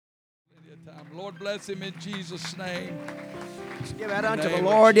Lord bless him in Jesus' name. Let's give that unto the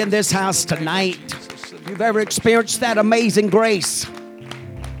Lord in this house tonight. If you've ever experienced that amazing grace,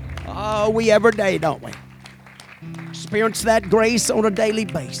 oh, we every day, don't we? Experience that grace on a daily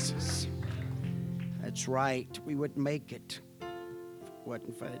basis. That's right. We wouldn't make it if it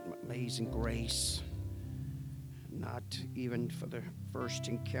wasn't for that amazing grace. Not even for the first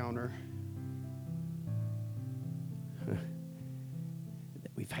encounter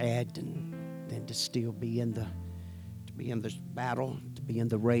that we've had, and then to still be in the battle, to be in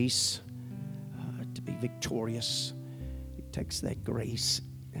the race, to be victorious. It takes that grace,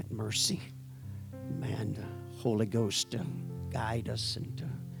 that mercy, man, the Holy Ghost to guide us and to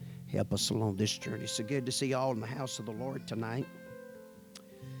help us along this journey. So good to see you all in the house of the Lord tonight.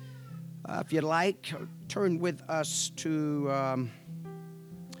 If you'd like, turn with us to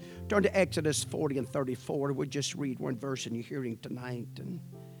Exodus 40 and 34. We'll just read one verse in your hearing tonight, and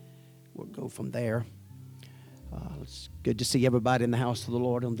we'll go from there. It's good to see everybody in the house of the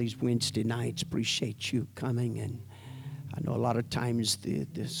Lord on these Wednesday nights. Appreciate you coming. And I know a lot of times the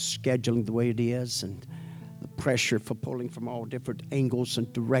scheduling the way it is and the pressure for pulling from all different angles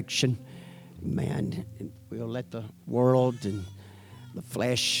and direction. Man, we'll let the world and the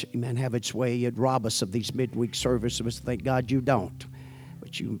flesh, amen, have its way. It'd rob us of these midweek services. Thank God you don't.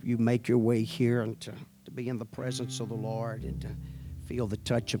 But you make your way here and to be in the presence of the Lord and to feel the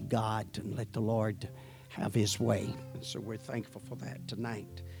touch of God and let the Lord have his way. And so we're thankful for that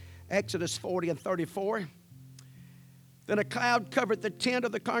tonight. Exodus 40 and 34. Then a cloud covered the tent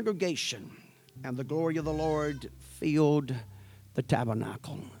of the congregation, and the glory of the Lord filled the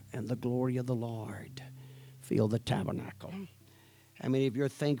tabernacle. And the glory of the Lord filled the tabernacle. How many of you are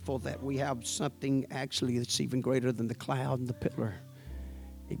thankful that we have something actually that's even greater than the cloud and the pillar?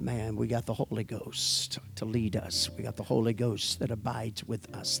 Amen. We got the Holy Ghost to lead us. We got the Holy Ghost that abides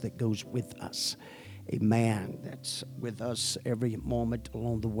with us, that goes with us. Amen. That's with us every moment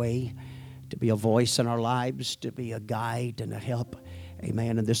along the way, to be a voice in our lives, to be a guide and a help,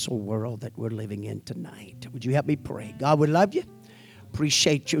 amen, in this old world that we're living in tonight. Would you help me pray? God, we love you.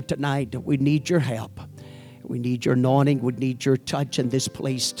 Appreciate you tonight. We need your help. We need your anointing. We need your touch in this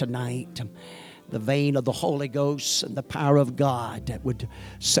place tonight. The vein of the Holy Ghost and the power of God that would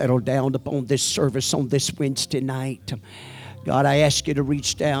settle down upon this service on this Wednesday night. God, I ask you to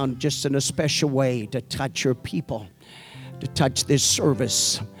reach down just in a special way to touch your people, to touch this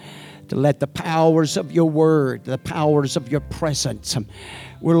service, to let the powers of your word, the powers of your presence,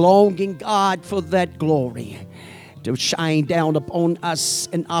 we're longing, God, for that glory to shine down upon us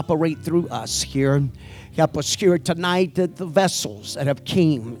and operate through us here. Help us here tonight, that the vessels that have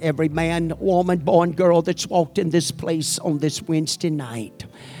came, every man, woman, boy, and girl that's walked in this place on this Wednesday night.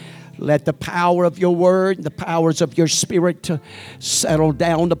 Let the power of your word, the powers of your spirit to settle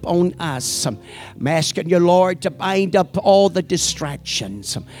down upon us. I'm asking you, Lord, to bind up all the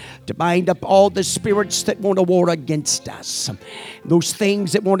distractions, to bind up all the spirits that want to war against us, those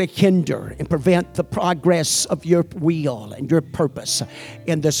things that want to hinder and prevent the progress of your will and your purpose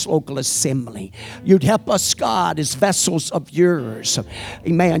in this local assembly. You'd help us, God, as vessels of yours,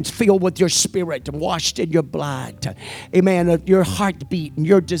 amen, filled with your spirit and washed in your blood, amen, your heartbeat and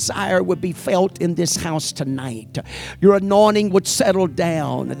your desire would be felt in this house tonight. Your anointing would settle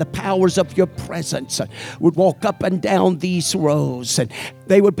down, and the powers of your presence would walk up and down these rows, and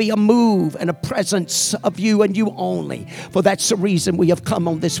they would be a move and a presence of you and you only. For that's the reason we have come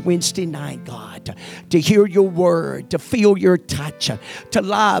on this Wednesday night, God, to hear your word, to feel your touch, to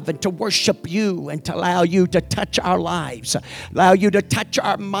love and to worship you, and to allow you to touch our lives, allow you to touch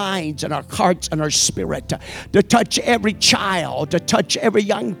our minds and our hearts and our spirit, to touch every child, to touch every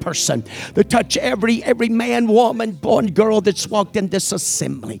young person, to touch every man, woman, boy, and girl that's walked in this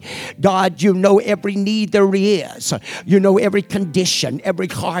assembly. God, you know every need there is. You know every condition, every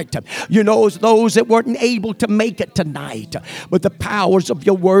heart. You know those that weren't able to make it tonight. But the powers of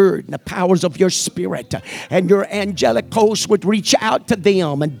your word and the powers of your spirit and your angelic host would reach out to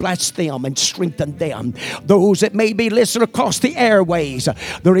them and bless them and strengthen them. Those that may be listening across the airways,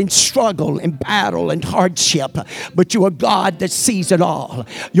 they're in struggle and battle and hardship. But you are God that sees it all.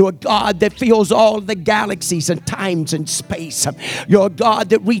 You're a God that fills all the galaxies and times and space. You're a God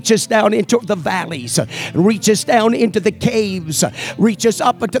that reaches down into the valleys, reaches down into the caves, reaches reach us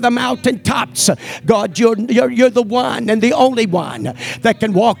up into the mountaintops. God, you're the one and the only one that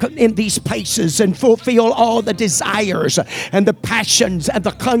can walk in these paces and fulfill all the desires and the passions and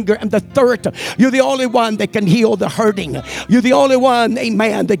the hunger and the thirst. You're the only one that can heal the hurting. You're the only one,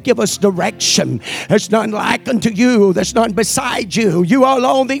 amen, that give us direction. There's none like unto you. There's none beside you. You are the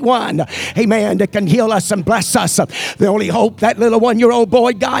only one, amen, that can heal us and bless us. The only hope that little 1-year-old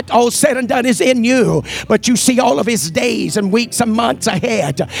boy got, all said and done, is in you. But you see all of his days and weeks and months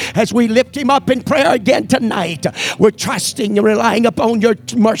ahead. As we lift him up in prayer again tonight, we're trusting and relying upon your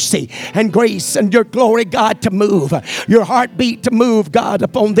mercy and grace and your glory, God, to move. Your heartbeat to move, God,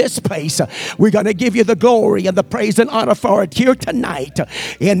 upon this place. We're going to give you the glory and the praise and honor for it here tonight.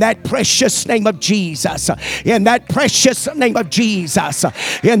 In that precious name of Jesus. In that precious name of Jesus.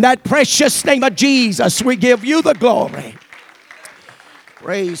 In that precious name of Jesus, we give you the glory.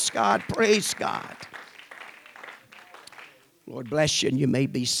 Praise God. Praise God. Lord bless you, and you may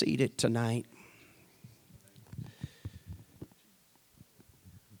be seated tonight.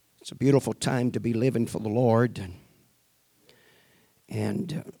 It's a beautiful time to be living for the Lord.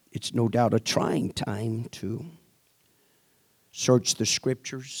 And it's no doubt a trying time to search the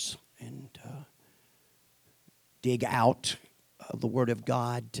Scriptures and dig out the Word of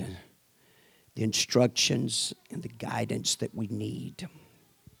God, the instructions and the guidance that we need.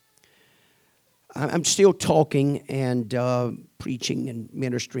 I'm still talking and preaching and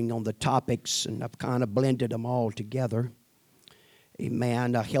ministering on the topics, and I've kind of blended them all together.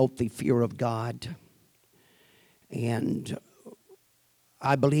 Amen. A healthy fear of God. And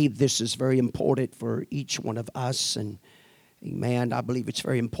I believe this is very important for each one of us. And amen, I believe it's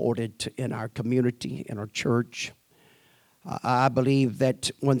very important in our community, in our church. I believe that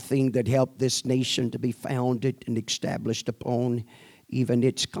one thing that helped this nation to be founded and established upon even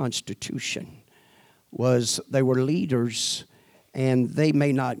its constitution was they were leaders, and they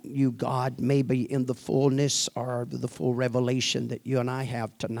may not knew God maybe in the fullness or the full revelation that you and I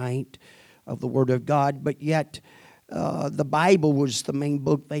have tonight of the Word of God, but yet the Bible was the main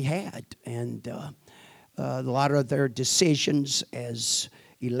book they had, and a lot of their decisions as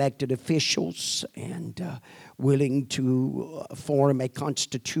elected officials and willing to form a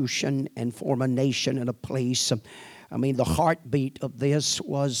constitution and form a nation and a place. I mean, the heartbeat of this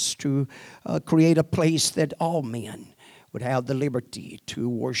was to create a place that all men would have the liberty to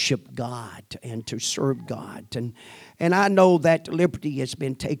worship God and to serve God. And I know that liberty has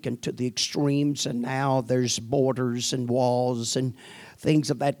been taken to the extremes, and now there's borders and walls and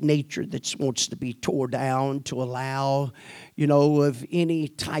things of that nature that wants to be tore down to allow, of any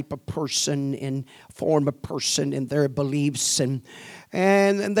type of person and form of person in their beliefs.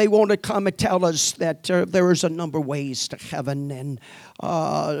 And they want to come and tell us that there is a number of ways to heaven and,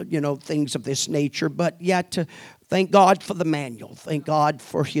 things of this nature. But yet, thank God for the manual. Thank God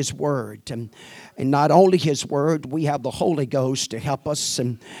for His Word. And not only His Word, we have the Holy Ghost to help us.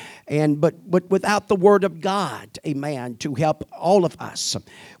 But without the Word of God, amen, to help all of us,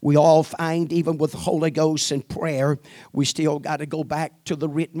 we all find, even with the Holy Ghost and prayer, we still got to go back to the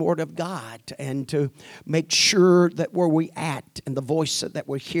written Word of God and to make sure that where we at and the voice that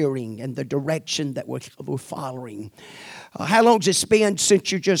we're hearing and the direction that we're following. How long has it been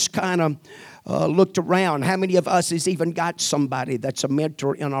since you just kind of looked around? How many of us has even got somebody that's a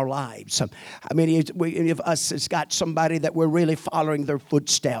mentor in our lives? How many of us has got somebody that we're really following their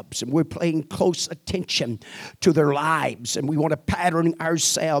footsteps and we're paying close attention to their lives, and we want to pattern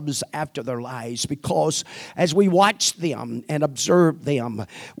ourselves after their lives, because as we watch them and observe them,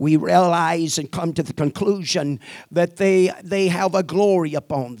 we realize and come to the conclusion that they have a glory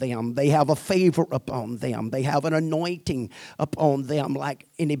upon them. They have a favor upon them. They have an anointing upon them like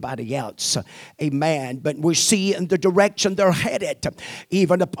anybody else. Amen. But we see in the direction they're headed,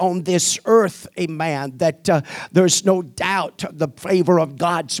 even upon this earth, amen, that there's no doubt the favor of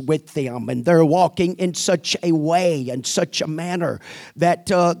God's with them, and they're walking in such a way and such a manner that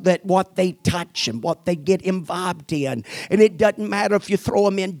what they touch and what they get involved in, and it doesn't matter if you throw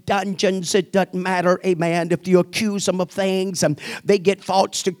them in dungeons, it doesn't matter, amen, if you accuse them of things and they get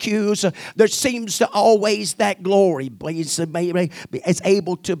false accused, there seems to always that glory is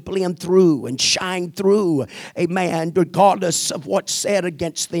able to blend through and shine through, amen, regardless of what's said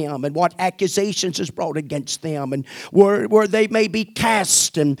against them and what accusations is brought against them, and where they may be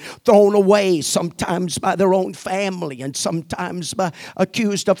cast and thrown away, sometimes by their own family and sometimes by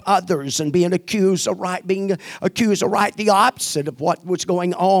accused of others, and being accused of right the opposite of what was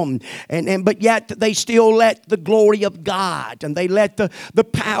going on, but yet they still let the glory of God and they let the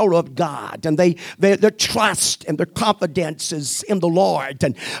power of God and their trust and their confidence is in the Lord,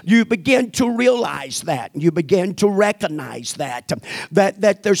 and you begin begin to realize that, you begin to recognize that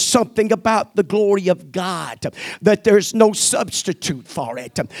there's something about the glory of God, that there's no substitute for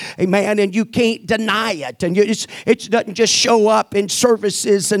it. Amen. And you can't deny it. And it doesn't just show up in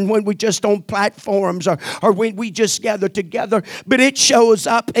services and when we just on platforms or when we just gather together, but it shows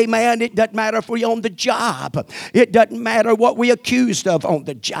up. Amen. It doesn't matter if we're on the job. It doesn't matter what we're accused of on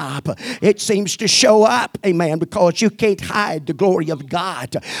the job. It seems to show up. Amen. Because you can't hide the glory of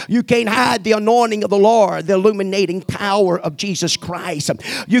God. You can't hide the anointing of the Lord, the illuminating power of Jesus Christ.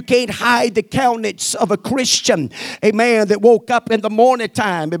 You can't hide the countenance of a Christian, amen, that woke up in the morning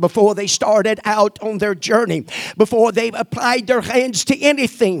time and before they started out on their journey, before they applied their hands to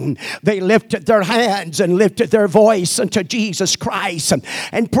anything, they lifted their hands and lifted their voice unto Jesus Christ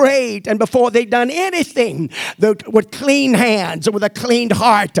and prayed. And before they done anything, with clean hands and with a clean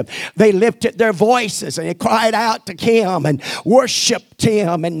heart, they lifted their voices and they cried out to Him and worshiped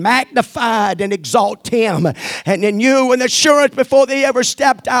Him and magnified and exalted Him. And they knew an assurance before they ever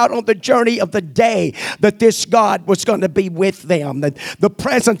stepped out on the journey of the day that this God was going to be with them, that the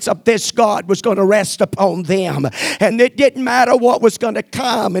presence of this God was going to rest upon them. And it didn't matter what was going to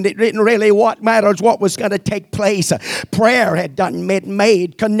come, and it didn't really what matters what was going to take place. Prayer had done been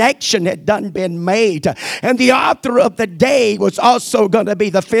made, connection had done been made, and the author of the day was also going to be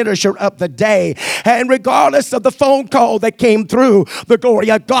the finisher of the day. And regardless of the phone call that came through, the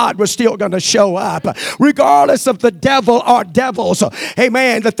glory of God was still going to show up. Regardless of the devil or devils,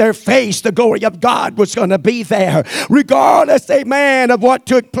 amen, that they faced, the glory of God was going to be there. Regardless, amen, of what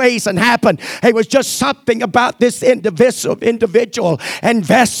took place and happened, it was just something about this individual and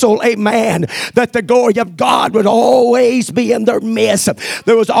vessel, amen, that the glory of God would always be in their midst.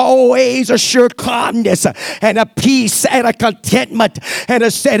 There was always a sure calmness and a peace and a contentment and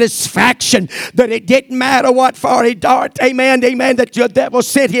a satisfaction that it didn't matter what fiery dart, amen, that the devil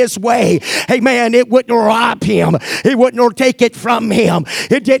sent his way, amen, it wouldn't rob him. It wouldn't take it from him.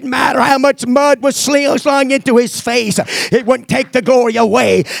 It didn't matter how much mud was slung into his face. It wouldn't take the glory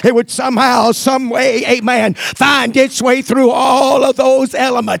away. It would somehow, some way, amen, find its way through all of those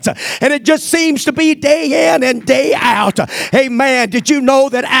elements. And it just seems to be day in and day out. Amen. Did you know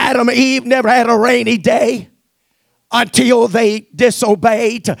that Adam and Eve never had a rainy day? Until they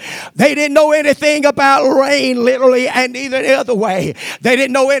disobeyed. They didn't know anything about rain, literally, and either the other way. They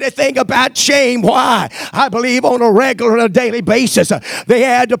didn't know anything about shame. Why? I believe on a regular and a daily basis, they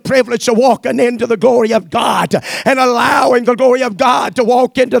had the privilege of walking into the glory of God and allowing the glory of God to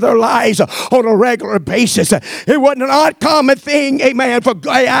walk into their lives on a regular basis. It wasn't an uncommon thing, amen, for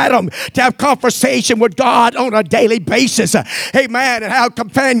Adam to have conversation with God on a daily basis, amen, and have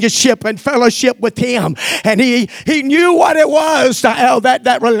companionship and fellowship with Him. And he knew what it was to have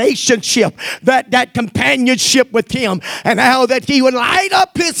that relationship, that companionship with Him, and how that He would light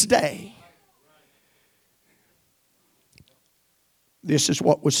up his day. This is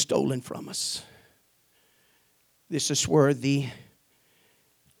what was stolen from us. This is where the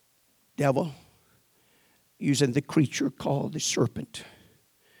devil, using the creature called the serpent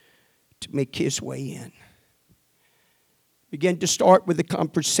to make his way in, began to start with a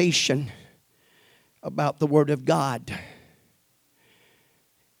conversation about the Word of God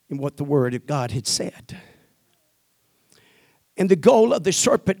and what the Word of God had said. And the goal of the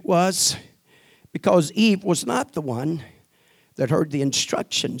serpent was, because Eve was not the one that heard the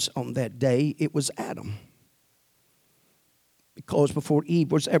instructions on that day, it was Adam. Because before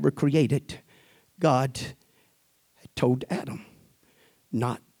Eve was ever created, God had told Adam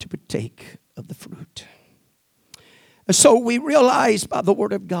not to partake of the fruit. And so we realize by the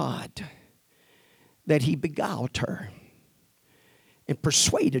Word of God that he beguiled her and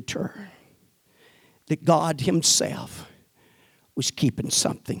persuaded her that God Himself was keeping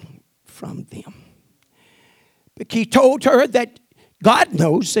something from them. But he told her that God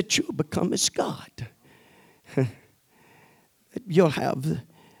knows that you'll become as God. That you'll have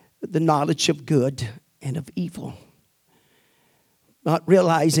the knowledge of good and of evil. Not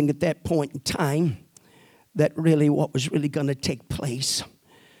realizing at that point in time that really what was really going to take place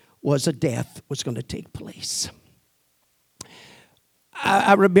was a death was going to take place.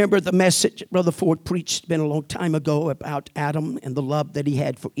 I remember the message Brother Ford preached, been a long time ago, about Adam and the love that he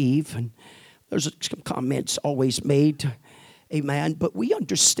had for Eve. And there's some comments always made, amen. But we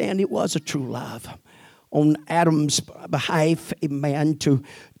understand it was a true love on Adam's behalf, amen, to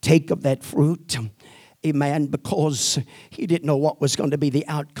take of that fruit, amen, because he didn't know what was going to be the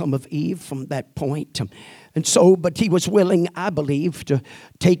outcome of Eve from that point. And so, but he was willing, I believe, to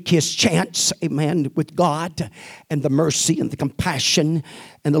take his chance, amen, with God and the mercy and the compassion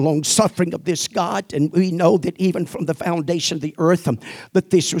and the long suffering of this God. And we know that even from the foundation of the earth, that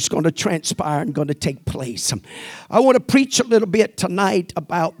this was going to transpire and going to take place. I want to preach a little bit tonight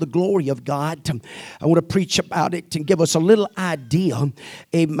about the glory of God. I want to preach about it and give us a little idea,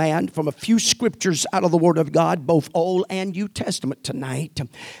 amen, from a few scriptures out of the Word of God, both Old and New Testament tonight,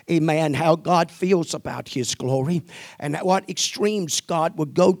 amen, how God feels about His glory and what extremes God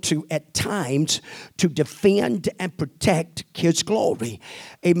would go to at times to defend and protect His glory.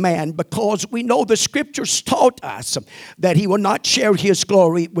 Amen. Because we know the scriptures taught us that He will not share His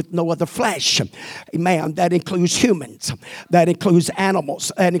glory with no other flesh. Amen. That includes humans. That includes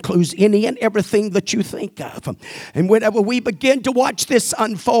animals. That includes any and everything that you think of. And whenever we begin to watch this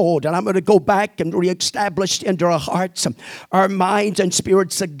unfold, and I'm going to go back and reestablish into our hearts, our minds and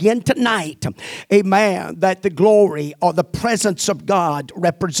spirits again tonight, amen, that the glory or the presence of God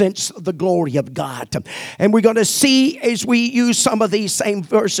represents the glory of God. And we're going to see as we use some of these same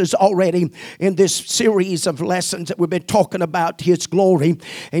verses already in this series of lessons that we've been talking about His glory.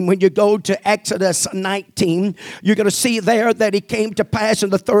 And when you go to Exodus 19, you're going to see there that it came to pass in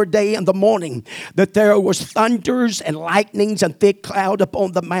the third day in the morning that there was thunders and lightnings and thick cloud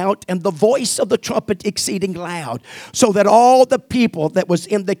upon the mount, and the voice of the trumpet exceeding loud, so that all the people that was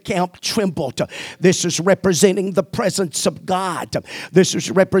in the camp trembled. This is representing the presence of God. This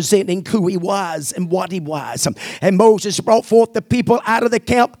is representing who He was and what He was. And Moses brought forth the people out of the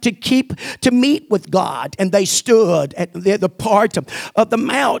camp to meet with God, and they stood at the part of the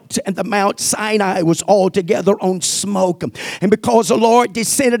mount, and the Mount Sinai was altogether on smoke. And because the Lord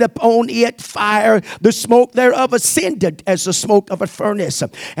descended upon it fire, the smoke thereof ascended as the smoke of a furnace,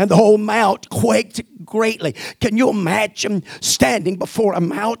 and the whole mount quaked greatly. Can you imagine standing before a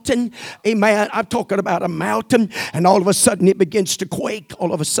mountain? Amen. I'm talking about a mountain, and all of a sudden it begins to quake.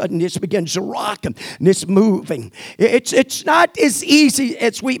 All of a sudden it begins to rock, and it's moving. It's not as easy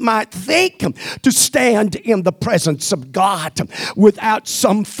as we might think to stand in the presence of God without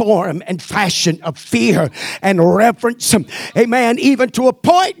some form and fashion of fear and reverence. Amen. Even to a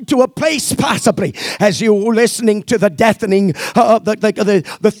point, to a place possibly, as you're listening to the deafening,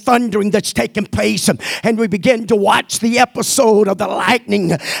 the thundering that's taking place, and we begin to watch the episode of the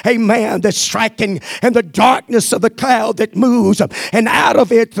lightning, amen, that's striking, and the darkness of the cloud that moves, and out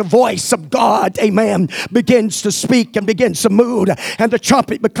of it the voice of God, amen, begins to speak and begins to move, and the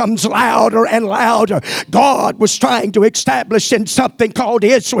trumpet becomes louder and louder. God was trying to establish in something called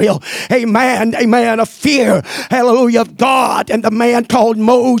Israel, amen, a fear, hallelujah, of God, and the man called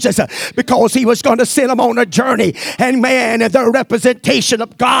Moses, because he was going to send them on a journey, and man, and their representation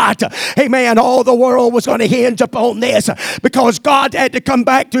of God, amen, all the world was going to hinge upon this, because God had to come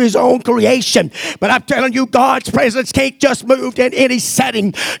back to His own creation. But I'm telling you, God's presence can't just move in any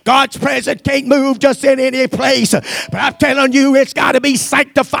setting. God's presence can't move just in any place. But I'm telling you, it's got to be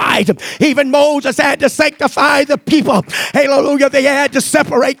sanctified. Even Moses had to sanctify the people. Hallelujah. They had to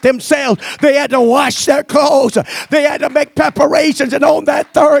separate themselves. They had to wash their clothes. They had to make preparations. And on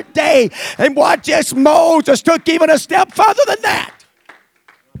that third day, and watch this, Moses took even a step further than that.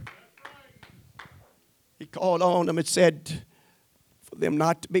 He called on them and said for them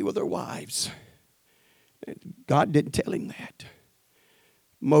not to be with their wives. And God didn't tell him that.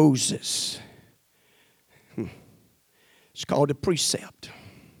 Moses. It's called a precept.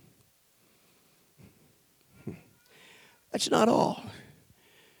 That's not all.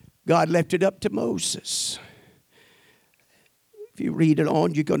 God left it up to Moses. If you read it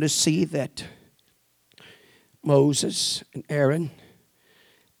on, you're going to see that Moses and Aaron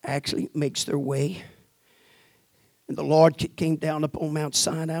actually makes their way. And the Lord came down upon Mount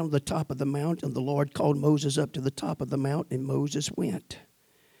Sinai on the top of the mount, and the Lord called Moses up to the top of the mount, and Moses went.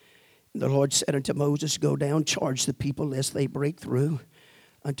 And the Lord said unto Moses, Go down, charge the people, lest they break through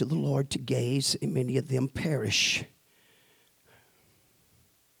unto the Lord to gaze, and many of them perish.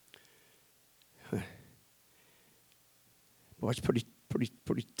 Boy, it's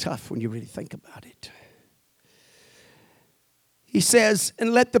pretty tough when you really think about it. He says,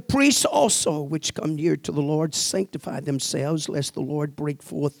 And let the priests also, which come near to the Lord, sanctify themselves, lest the Lord break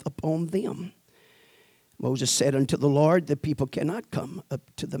forth upon them. Moses said unto the Lord, The people cannot come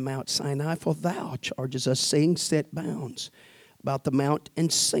up to the Mount Sinai, for thou chargest us, saying, Set bounds about the mount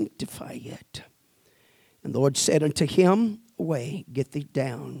and sanctify it. And the Lord said unto him, Away, get thee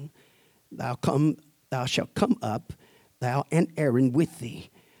down. Thou shalt come up, thou and Aaron with thee.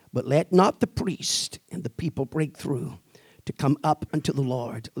 But let not the priest and the people break through to come up unto the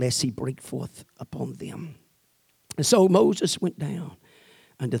Lord, lest He break forth upon them. And so Moses went down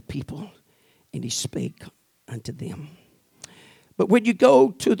unto the people, and he spake unto them. But when you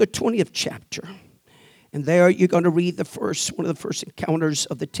go to the 20th chapter, and there you're going to read one of the first encounters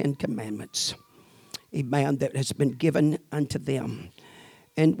of the 10 Commandments. Amen, that has been given unto them.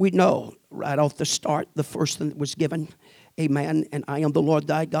 And we know right off the start, the first thing that was given, amen, and I am the Lord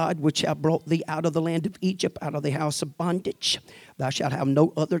thy God, which have brought thee out of the land of Egypt, out of the house of bondage. Thou shalt have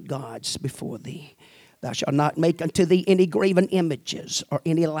no other gods before thee. Thou shalt not make unto thee any graven images or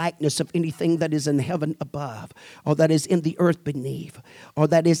any likeness of anything that is in heaven above, or that is in the earth beneath, or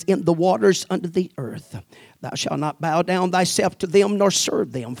that is in the waters under the earth. Thou shalt not bow down thyself to them nor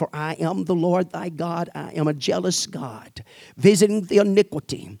serve them, for I am the Lord thy God. I am a jealous God, visiting the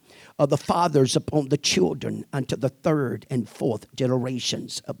iniquity of the fathers upon the children unto the third and fourth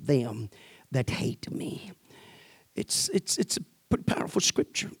generations of them that hate me. It's a pretty powerful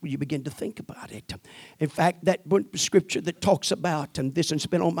scripture when you begin to think about it. In fact, that scripture that talks about, and this has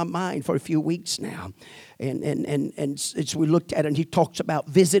been on my mind for a few weeks now, and as we looked at it, and he talks about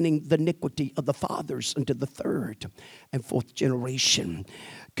visiting the iniquity of the fathers unto the third and fourth generation.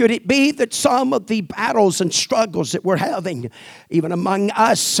 Could it be that some of the battles and struggles that we're having, even among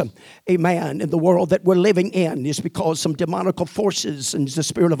us, amen, in the world that we're living in, is because some demonical forces and the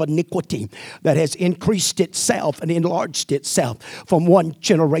spirit of iniquity that has increased itself and enlarged itself from one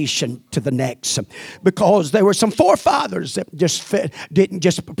generation to the next? Because there were some forefathers that didn't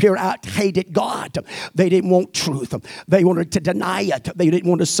just appear out, hated God. They didn't want truth. They wanted to deny it. They didn't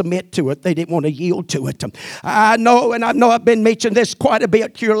want to submit to it. They didn't want to yield to it. I know I've been mentioning this quite a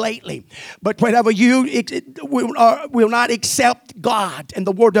bit here lately, but whenever you will not accept God and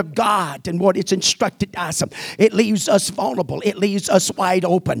the Word of God and what it's instructed us, it leaves us vulnerable. It leaves us wide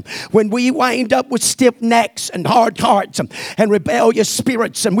open. When we wind up with stiff necks and hard hearts and rebellious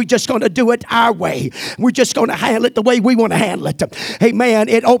spirits, and we're just going to do it our way, we're just going to handle it the way we want to handle it, amen,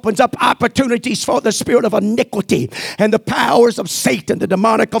 it opens up opportunities for the spirit of iniquity and the powers of Satan, the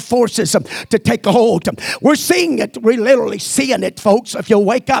demonic forces, to take a hold. We're seeing it. We're literally seeing it, folks. If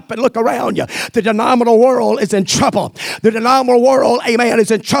you wake up and look around you, the denominational world is in trouble. The denominational world, amen, is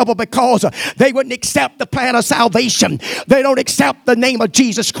in trouble because they wouldn't accept the plan of salvation. They don't accept the name of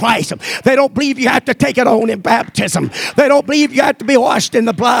Jesus Christ. They don't believe you have to take it on in baptism. They don't believe you have to be washed in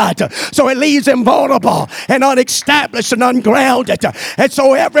the blood. So it leaves them vulnerable and unestablished and ungrounded. And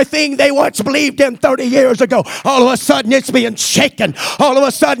so everything they once believed in 30 years ago, all of a sudden it's being shaken. All of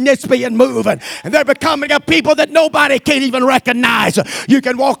a sudden it's being moving. And they're becoming a people that nobody can even recognize. You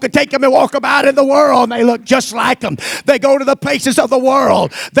can take them and walk about in the world, and they look just like them. They go to the places of the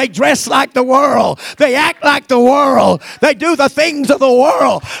world. They dress like the world. They act like the world. They do the things of the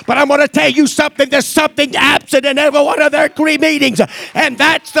world. But I'm going to tell you something. There's something absent in every one of their meetings, and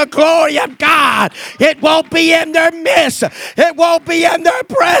that's the glory of God. It won't be in their midst. It won't be in their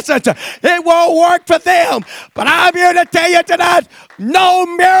presence. It won't work for them. But I'm here to tell you tonight, no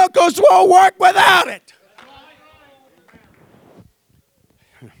miracles will work without it.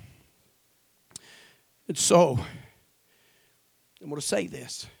 And so, I'm going to say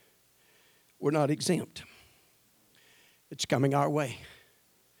this. We're not exempt. It's coming our way.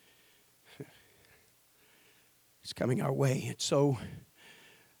 It's coming our way. And so,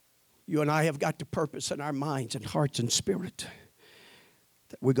 you and I have got to purpose in our minds and hearts and spirit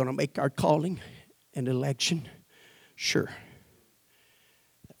that we're going to make our calling and election sure.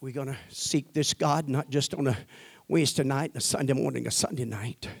 That we're going to seek this God not just on a Wednesday night, a Sunday morning, a Sunday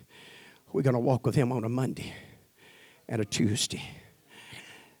night. We're going to walk with Him on a Monday and a Tuesday.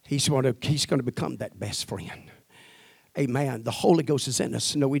 He's going to become that best friend. Amen. The Holy Ghost is in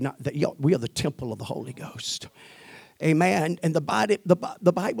us. No, we are the temple of the Holy Ghost. Amen. And the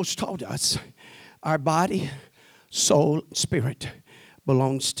Bible's taught us our body, soul, spirit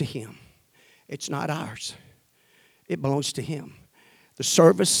belongs to Him. It's not ours. It belongs to Him. The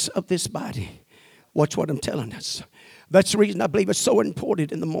service of this body, watch what I'm telling us. That's the reason I believe it's so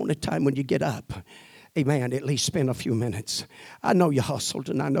important in the morning time when you get up. Amen. At least spend a few minutes. I know you hustled,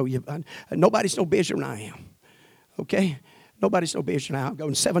 and I know nobody's no busier than I am. Okay? Nobody's no busier than I am. I'm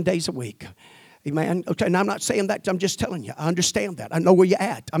going 7 days a week. Amen. Okay, and I'm not saying that. I'm just telling you. I understand that. I know where you're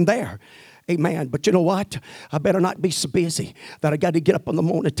at. I'm there. Amen. But you know what? I better not be so busy that I got to get up in the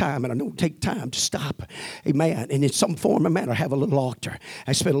morning time and I don't take time to stop. Amen. And in some form or manner, have a little altar.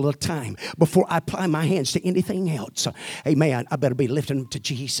 I spend a little time before I apply my hands to anything else. Amen. I better be lifting them to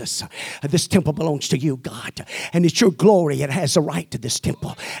Jesus. This temple belongs to you, God. And it's your glory. It has a right to this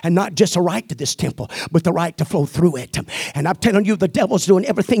temple. And not just a right to this temple, but the right to flow through it. And I'm telling you, the devil's doing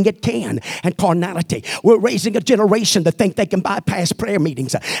everything it can. And carnality. We're raising a generation that think they can bypass prayer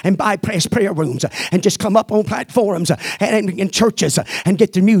meetings and bypass prayer rooms and just come up on platforms and in churches and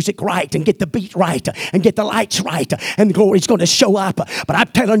get the music right and get the beat right and get the lights right, and the glory's going to show up. But I'm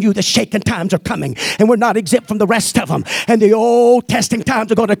telling you, the shaking times are coming, and we're not exempt from the rest of them. And the old testing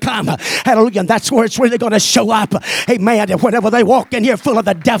times are going to come. Hallelujah. And that's where it's really going to show up. Amen. And whenever they walk in here full of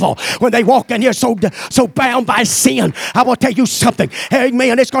the devil, when they walk in here so bound by sin, I will tell you something.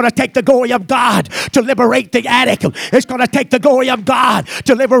 Amen. It's going to take the glory of God to liberate the addict. It's going to take the glory of God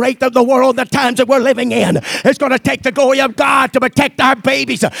to liberate the world, the times that we're living in. It's going to take the glory of God to protect our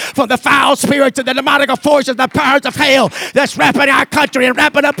babies from the foul spirits and the demonic forces, the powers of hell that's wrapping our country and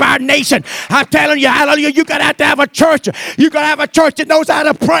wrapping up our nation. I'm telling you, hallelujah, you're going to have a church. You're going to have a church that knows how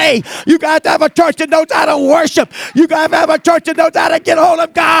to pray. You're going to have a church that knows how to worship. You're going to have a church that knows how to get hold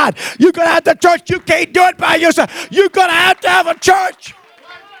of God. You're going to have the church. You can't do it by yourself. You're going to have a church.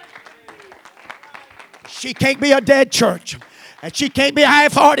 She can't be a dead church. And she can't be a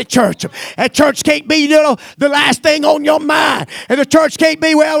half-hearted church. And church can't be, the last thing on your mind. And the church can't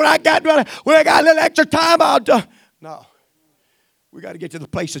be, when I got a little extra time, I'll do. No. We got to get to the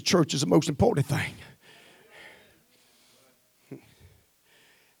place of church is the most important thing.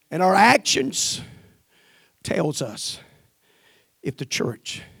 And our actions tells us if the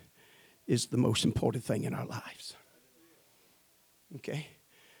church is the most important thing in our lives. Okay?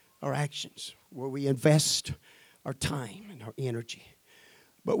 Our actions, where we invest our time and our energy.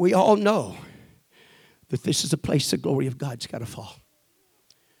 But we all know that this is a place the glory of God's got to fall.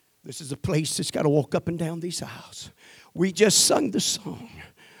 This is a place that's got to walk up and down these aisles. We just sung the song,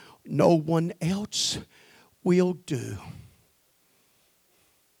 no one else will do.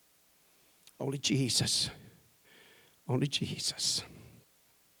 Only Jesus. Only Jesus.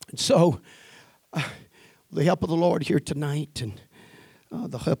 And so, the help of the Lord here tonight and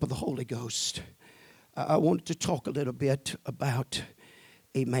the help of the Holy Ghost, I wanted to talk a little bit about,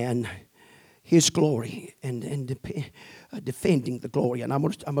 amen, His glory and defending the glory. And I'm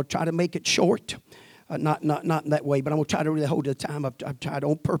going to try to make it short. Not in that way, but I'm going to try to really hold the time. I've tried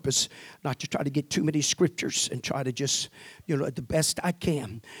on purpose not to try to get too many scriptures and try to just, the best I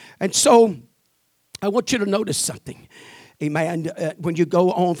can. And so I want you to notice something. Amen. When you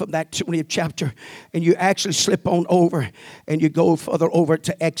go on from that 20th chapter and you actually slip on over and you go further over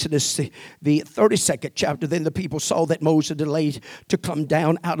to Exodus, the 32nd chapter, then the people saw that Moses delayed to come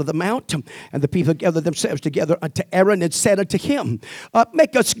down out of the mountain. And the people gathered themselves together unto Aaron and said unto him,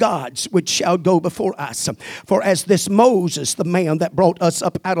 make us gods which shall go before us. For as this Moses, the man that brought us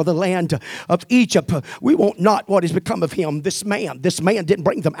up out of the land of Egypt, we want not what has become of him. This man didn't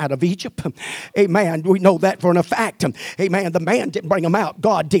bring them out of Egypt. Amen. We know that for a fact. Amen. The man didn't bring them out.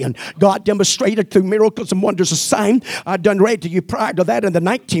 God did. God demonstrated through miracles and wonders of sign. I done read to you prior to that in the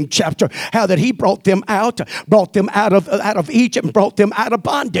 19th chapter how that He brought them out of Egypt and brought them out of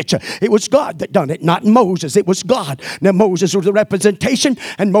bondage. It was God that done it, not Moses. It was God. Now Moses was a representation,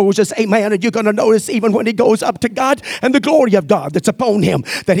 and Moses, amen. And you're going to notice even when he goes up to God and the glory of God that's upon him,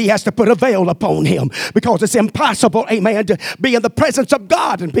 that he has to put a veil upon him because it's impossible, amen, to be in the presence of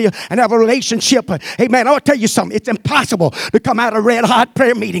God and have a relationship. Amen. I'll tell you something. It's impossible to come out of red hot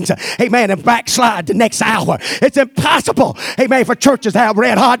prayer meetings, amen, and backslide the next hour. It's impossible, amen, for churches to have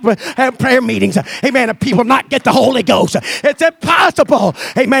red hot prayer meetings, amen, and people not get the Holy Ghost. It's impossible,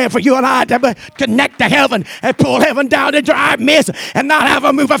 amen, for you and I to connect to heaven and pull heaven down into our midst and not have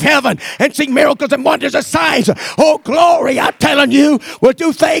a move of heaven and see miracles and wonders and signs. Oh, glory, I'm telling you, will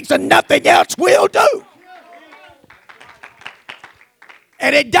do things that nothing else will do.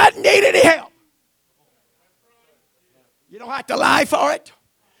 And it doesn't need any help. You don't have to lie for it.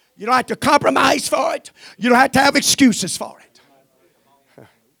 You don't have to compromise for it. You don't have to have excuses for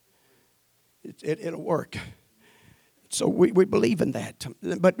it. It'll work. So we believe in that.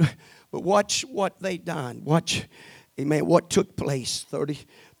 But watch what they done. Watch, amen, what took place. The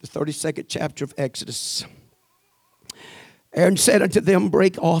 32nd chapter of Exodus. Aaron said unto them,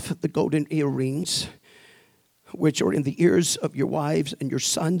 break off the golden earrings which are in the ears of your wives and your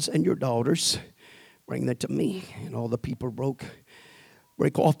sons and your daughters. Bring that to me. And all the people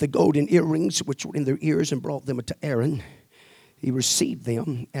break off the golden earrings which were in their ears and brought them to Aaron. He received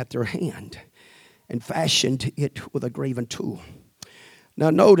them at their hand and fashioned it with a graven tool. Now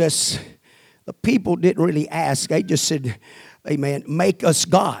notice, the people didn't really ask. They just said, amen, make us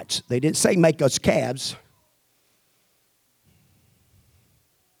gods. They didn't say make us calves.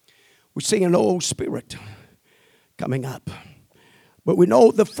 We see an old spirit coming up. But we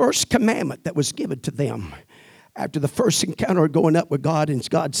know the first commandment that was given to them after the first encounter going up with God and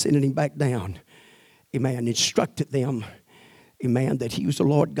God sending him back down, amen, instructed them, amen, that he was the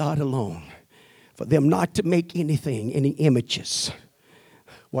Lord God alone. For them not to make anything, any images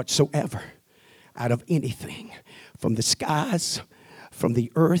whatsoever out of anything, from the skies, from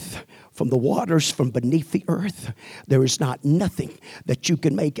the earth, from the waters, from beneath the earth. There is not nothing that you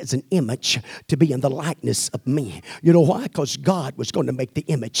can make as an image to be in the likeness of me. You know why? Because God was going to make the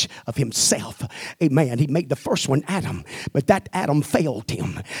image of himself. Amen. He made the first one Adam, but that Adam failed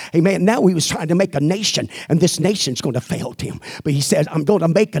him. Amen. Now he was trying to make a nation, and this nation's going to fail him. But he said, I'm going to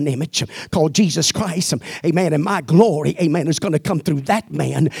make an image called Jesus Christ. Amen. And my glory, amen, is going to come through that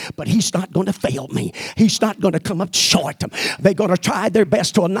man, but he's not going to fail me. He's not going to come up short. They're going to try their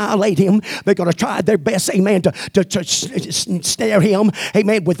best to annihilate him. They're going to try their best, amen, to snare him,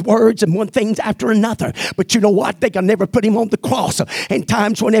 amen, with words and one thing after another. But you know what? They can never put him on the cross. In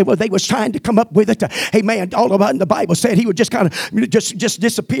times whenever they was trying to come up with it, amen, all of it in the Bible said he would just kind of just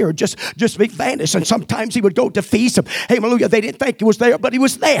disappear, just be vanished. And sometimes he would go to feast. Hallelujah. They didn't think he was there, but he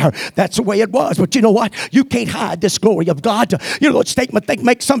was there. That's the way it was. But you know what? You can't hide this glory of God. You know what statement they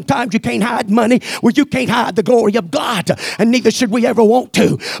make sometimes? You can't hide money. Well, you can't hide the glory of God. And neither should we ever want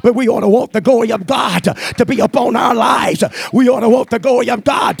to. But we ought to want the glory of God to be upon our lives. We ought to want the glory of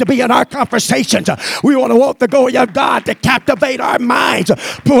God to be in our conversations. We ought to want the glory of God to captivate our minds,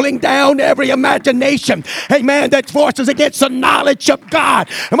 pulling down every imagination, amen, that forces against the knowledge of God.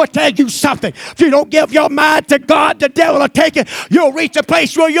 I'm going to tell you something. If you don't give your mind to God, the devil will take it. You'll reach a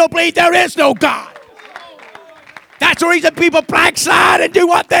place where you'll believe there is no God. That's the reason people backslide and do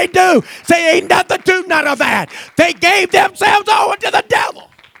what they do. Say ain't nothing to none of that. They gave themselves over to the devil.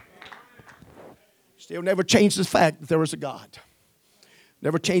 Still never changes the fact that there is a God.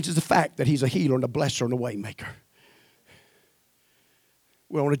 Never changes the fact that he's a healer and a blesser and a way maker.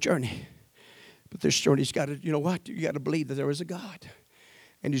 We're on a journey. But this journey's got to, you know what? You got to believe that there is a God.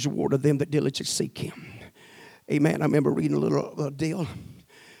 And he's rewarded them that diligently seek him. Amen. I remember reading a little deal.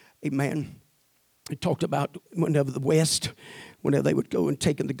 Amen. It talked about whenever the West, whenever they would go and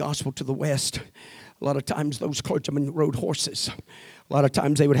take in the gospel to the West, a lot of times those clergymen rode horses. A lot of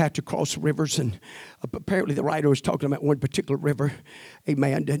times they would have to cross rivers, and apparently the writer was talking about one particular river.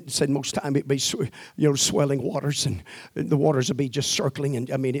 Amen. And said most time it'd be, swelling waters, and the waters would be just circling, and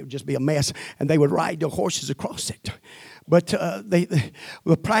it would just be a mess. And they would ride their horses across it. But the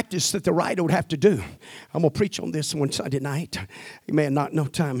practice that the rider would have to do, I'm going to preach on this one Sunday night. Amen. Not no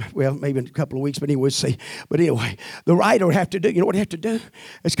time. Well, maybe in a couple of weeks, but anyway, see. But anyway, the rider would have to do, you know what he have to do?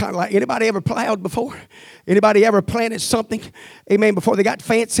 It's kind of like, anybody ever plowed before? Anybody ever planted something? Amen. Before they got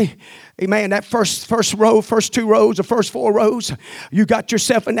fancy? Amen. That first row, first 2 rows, or first 4 rows, you got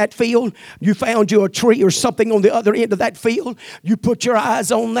yourself in that field. You found you a tree or something on the other end of that field. You put your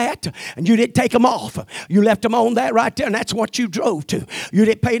eyes on that, and you didn't take them off. You left them on that right there, and that's what you drove to. You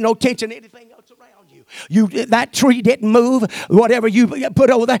didn't pay no attention to anything else around you. That tree didn't move, whatever you put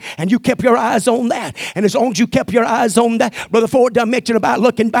over there, and you kept your eyes on that. And as long as you kept your eyes on that, Brother Ford done mentioned about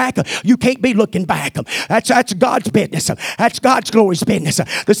looking back. You can't be looking back. That's God's business. That's God's glory's business.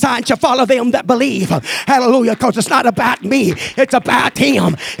 The sign shall follow them that believe. Hallelujah, because it's not about me. It's about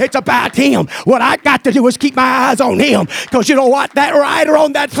him. It's about him. What I got to do is keep my eyes on him, because you know what? That rider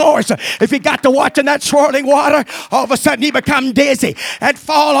on that horse, if he got to watching that swirling water, all of a sudden he become dizzy and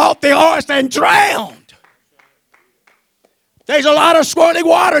fall off the horse and drown. There's a lot of swirling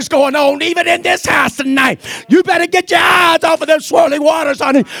waters going on, even in this house tonight. You better get your eyes off of them swirling waters,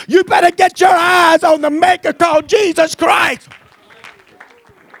 honey. You better get your eyes on the maker called Jesus Christ.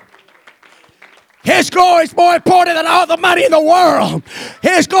 His glory is more important than all the money in the world.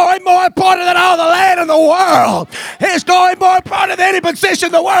 His glory is more important than all the land in the world. His glory is more important than any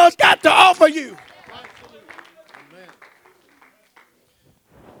position the world's got to offer you.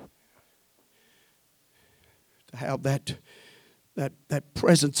 To have that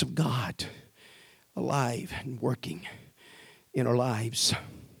presence of God alive and working in our lives.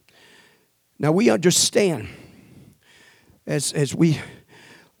 Now we understand as we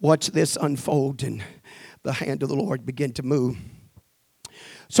watch this unfold and the hand of the Lord begin to move.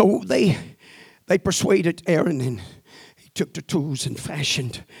 So they persuaded Aaron, and he took the tools and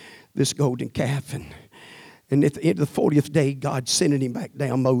fashioned this golden calf. And at the end of the 40th day, God sending him back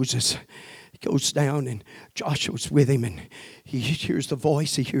down, Moses. Goes down, and Joshua's with him, and he hears the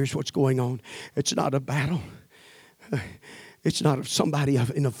voice. He hears what's going on. It's not a battle. It's not of somebody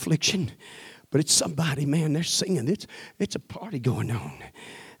in affliction, but it's somebody, man, they're singing. It's a party going on.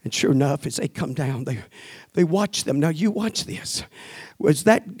 And sure enough, as they come down, they watch them. Now you watch this. Was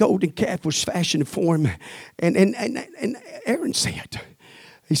that golden calf was fashioned for him, and Aaron said,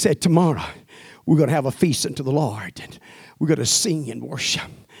 he said, tomorrow we're going to have a feast unto the Lord, and we're going to sing and worship.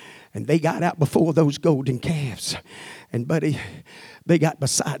 And they got out before those golden calves. And buddy, they got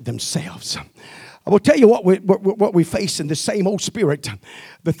beside themselves. I will tell you what we face in the same old spirit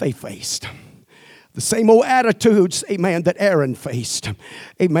that they faced. The same old attitudes, amen, that Aaron faced.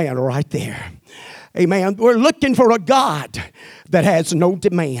 Amen, right there. Amen. We're looking for a God that has no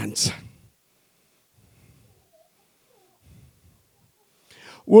demands.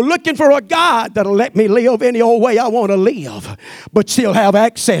 We're looking for a God that'll let me live any old way I want to live, but still have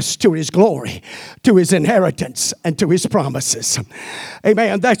access to His glory, to His inheritance, and to His promises.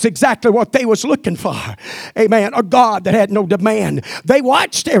 Amen. That's exactly what they was looking for. Amen. A God that had no demand. They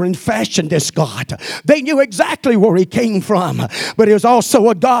watched Aaron fashion this God. They knew exactly where he came from, but it was also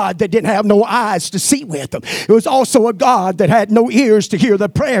a God that didn't have no eyes to see with. It was also a God that had no ears to hear the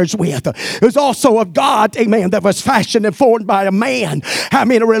prayers with. It was also a God, amen, that was fashioned and formed by a man. How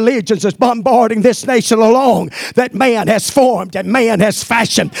many religions is bombarding this nation along that man has formed and man has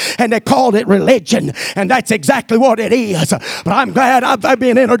fashioned, and they called it religion, and that's exactly what it is. But I'm glad I've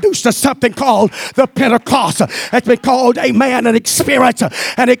been introduced to something called the Pentecost. It's been called, amen, an experience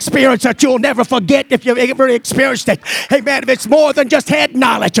that you'll never forget if you've ever experienced it. Amen. If it's more than just head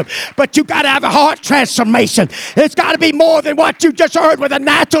knowledge, but you got to have a heart transformation. It's got to be more than what you just heard with a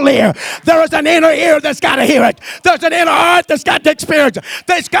natural ear. There is an inner ear that's got to hear it. There's an inner heart that's got to experience it.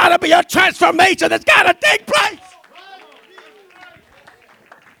 There's got to be a transformation that's got to take place.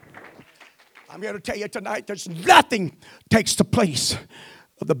 I'm here to tell you tonight, there's nothing takes the place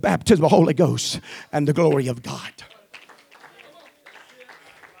of the baptism of the Holy Ghost and the glory of God.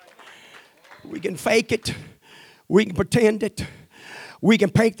 We can fake it. We can pretend it. We can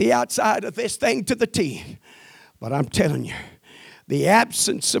paint the outside of this thing to the T. But I'm telling you, the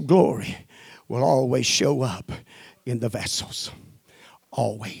absence of glory will always show up in the vessels.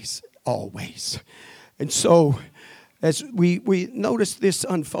 Always, always. And so, as we noticed this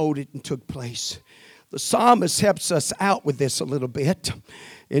unfolded and took place, the psalmist helps us out with this a little bit.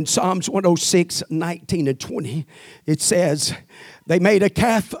 In Psalms 106, 19 and 20, it says, they made a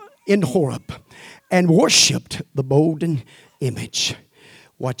calf in Horeb and worshipped the golden image.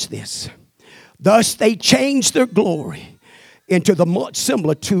 Watch this. Thus they changed their glory into the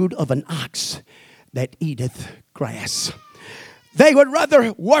similitude of an ox that eateth grass. They would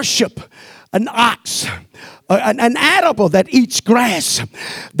rather worship an ox, an animal that eats grass,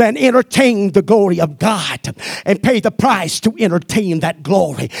 than entertain the glory of God and pay the price to entertain that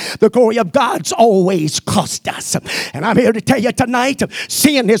glory. The glory of God's always cost us. And I'm here to tell you tonight,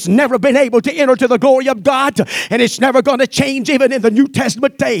 sin has never been able to enter to the glory of God, and it's never going to change even in the New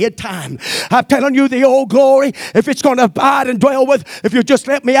Testament day and time. I'm telling you, the old glory, if it's going to abide and dwell with, if you just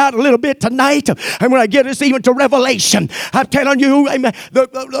let me out a little bit tonight, and when I get us even to Revelation, I'm telling you, amen,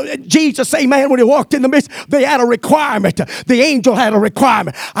 Jesus, amen, when he walked in the midst, they had a requirement. The angel had a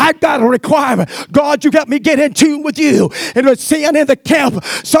requirement. I've got a requirement. God, you got me get in tune with you. And with sin in the camp,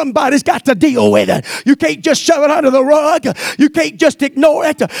 somebody's got to deal with it. You can't just shove it under the rug. You can't just ignore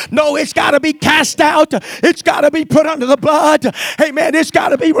it. No, it's got to be cast out. It's got to be put under the blood. Amen. It's got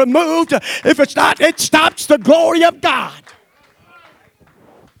to be removed. If it's not, it stops the glory of God.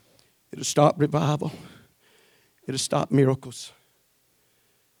 It'll stop revival. It'll stop miracles.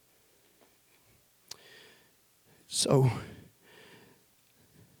 So,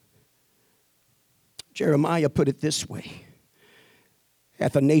 Jeremiah put it this way.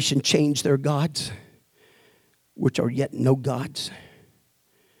 Hath a nation changed their gods, which are yet no gods?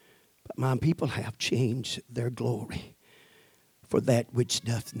 But my people have changed their glory for that which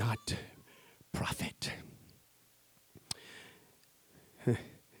doth not profit.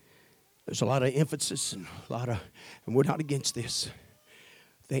 There's a lot of emphasis and and we're not against this.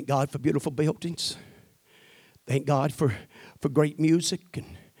 Thank God for beautiful buildings. Thank God for great music and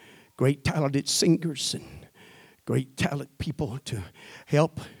great talented singers and great talented people to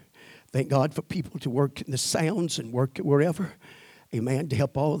help. Thank God for people to work in the sounds and work wherever. Amen. To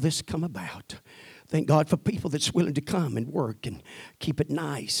help all of this come about. Thank God for people that's willing to come and work and keep it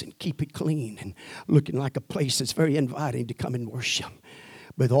nice and keep it clean and looking like a place that's very inviting to come and worship.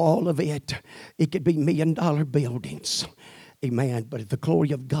 With all of it, it could be $1 million buildings. Amen. But if the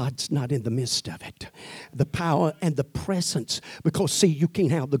glory of God's not in the midst of it, the power and the presence, because see, you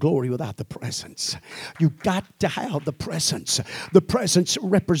can't have the glory without the presence. You got to have the presence. The presence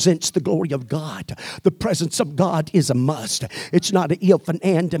represents the glory of God. The presence of God is a must. It's not an if, an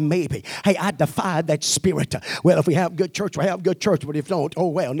and, a maybe. Hey, I defy that spirit. Well, if we have good church, we have good church. But if don't, oh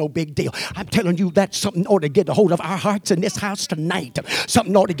well, no big deal. I'm telling you, that's something ought to get a hold of our hearts in this house tonight.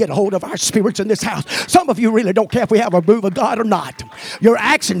 Something ought to get a hold of our spirits in this house. Some of you really don't care if we have a move of God God or not. Your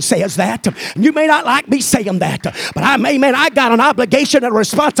action says that. You may not like me saying that, but I got an obligation and a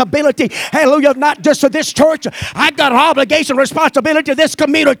responsibility, hallelujah, not just to this church. I got an obligation and responsibility to this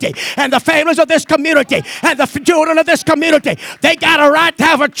community and the families of this community and the children of this community. They got a right to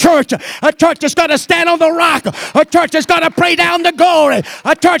have a church that's going to stand on the rock, a church that's going to pray down the glory,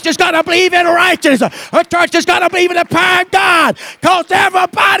 a church that's going to believe in righteousness, a church that's going to believe in the power of God, because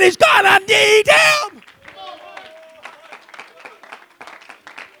everybody's going to need Him.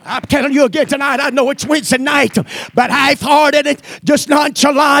 I'm telling you again tonight, I know it's Wednesday night, but half-hearted and just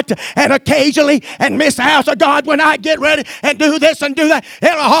nonchalant and occasionally and miss the house of God when I get ready and do this and do that.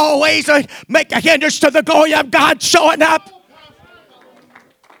 It'll always make a hindrance to the glory of God showing up.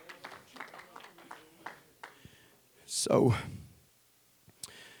 So,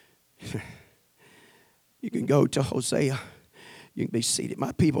 you can go to Hosea. You can be seated.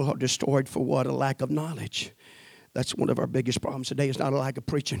 My people are destroyed for what? A lack of knowledge. That's one of our biggest problems today. It's not a lack of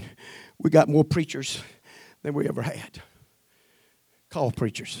preaching. We got more preachers than we ever had. Called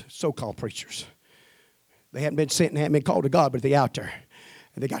preachers, so-called preachers. They hadn't been sent and hadn't been called to God, but they're out there.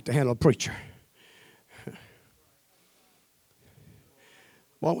 And they got to handle a preacher.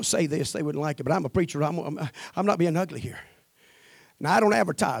 Well, I would say this, they wouldn't like it, but I'm a preacher. I'm not being ugly here. Now, I don't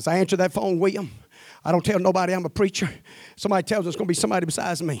advertise. I answer that phone, William. I don't tell nobody I'm a preacher. Somebody tells us it's going to be somebody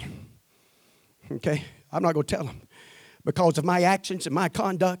besides me. Okay? I'm not going to tell them. Because of my actions and my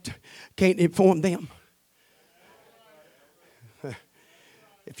conduct, can't inform them.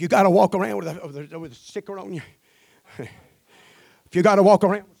 If you got to walk around with a sticker on you, if you got to walk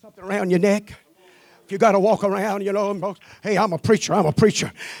around with something around your neck, if you got to walk around, hey, I'm a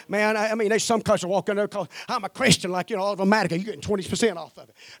preacher. Man, I mean, there's some countries walking there because I'm a Christian, like, automatically you're getting 20% off of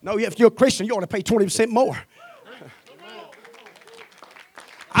it. No, if you're a Christian, you ought to pay 20% more.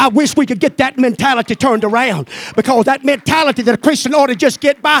 I wish we could get that mentality turned around, because that mentality that a Christian ought to just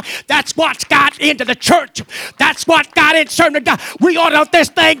get by, that's what's got into the church. That's what got in serving God. We ought to have this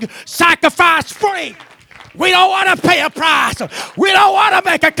thing sacrifice free. We don't want to pay a price. We don't want to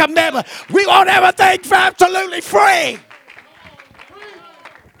make a commitment. We want everything for absolutely free.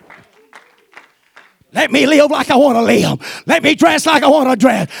 Let me live like I want to live. Let me dress like I want to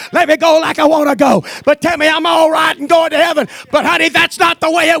dress. Let me go like I want to go. But tell me I'm all right and going to heaven. But honey, that's not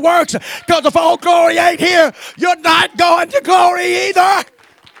the way it works. Because if Old Glory ain't here, you're not going to glory either.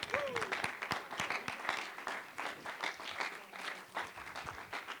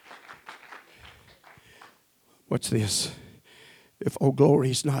 What's this? If Old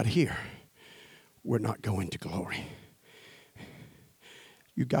Glory is not here, we're not going to glory.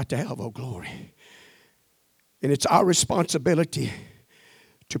 You got to have Old Glory. And it's our responsibility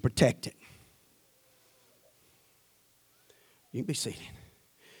to protect it. You can be seated.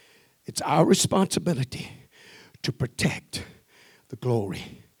 It's our responsibility to protect the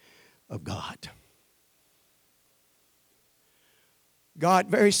glory of God. God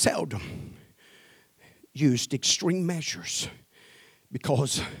very seldom used extreme measures,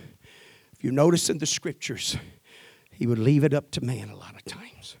 because if you notice in the scriptures, He would leave it up to man a lot of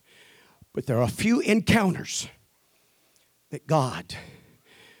times. But there are a few encounters that God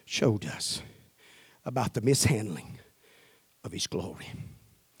showed us about the mishandling of His glory.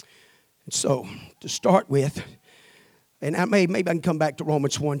 And so, to start with, and maybe I can come back to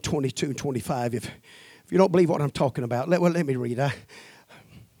Romans 1, 22 and 25 if you don't believe what I'm talking about. Let me read.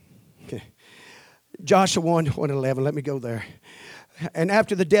 Okay. Joshua 1, 11, let me go there. And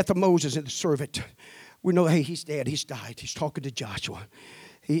after the death of Moses and the servant, we know, hey, he's dead, he's died. He's talking to Joshua.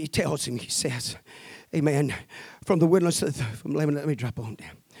 He tells him, he says, amen, from the wilderness, from Lebanon, let me drop on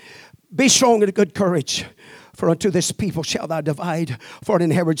down. Be strong and of good courage, for unto this people shall thou divide for an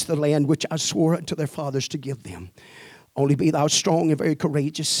inheritance the land which I swore unto their fathers to give them. Only be thou strong and very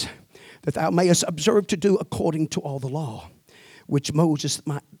courageous, that thou mayest observe to do according to all the law, which Moses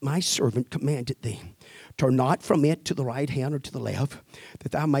my servant commanded thee. Turn not from it to the right hand or to the left,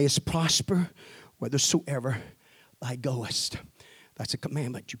 that thou mayest prosper whithersoever thou goest. That's a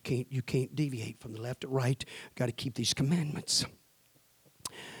commandment. You can't deviate from the left or right. You've got to keep these commandments.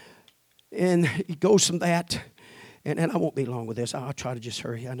 And he goes from that, and I won't be long with this. I'll try to just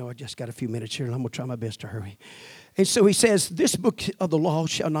hurry. I know I just got a few minutes here, and I'm going to try my best to hurry. And so he says, this book of the law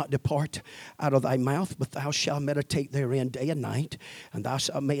shall not depart out of thy mouth, but thou shalt meditate therein day and night, and thou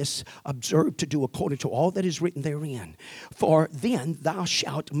mayest observe to do according to all that is written therein. For then thou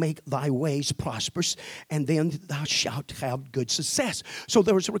shalt make thy ways prosperous, and then thou shalt have good success. So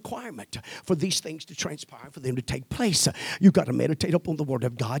there is a requirement for these things to transpire, for them to take place. You've got to meditate upon the word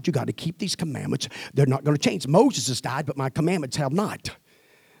of God. You've got to keep these commandments. They're not going to change. Moses has died, but my commandments have not.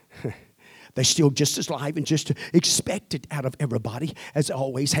 They're still just as live and just expected out of everybody as it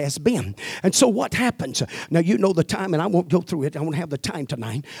always has been. And so what happens? Now, you know the time, and I won't go through it. I won't have the time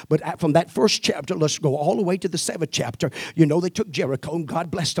tonight. But from that first chapter, let's go all the way to the 7th chapter. You know they took Jericho, and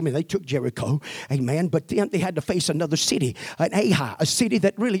God blessed them, and they took Jericho. Amen. But then they had to face another city, an Ai, a city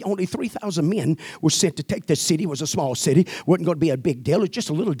that really only 3,000 men were sent to take. This city was a small city. Wasn't going to be a big deal. It's just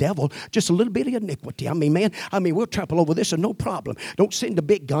a little devil, just a little bit of iniquity. I mean, man, we'll trample over this and no problem. Don't send the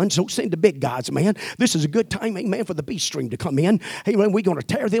big guns. Don't send the big guys, man. This is a good time, amen, for the beast stream to come in. Amen. We're going to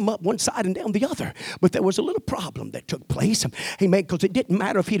tear them up one side and down the other. But there was a little problem that took place. Amen. Because it didn't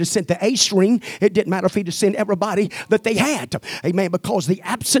matter if he'd have sent the A string. It didn't matter if he'd have sent everybody that they had. Amen. Because the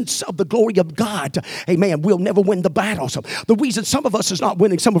absence of the glory of God, amen, will never win the battles. The reason some of us is not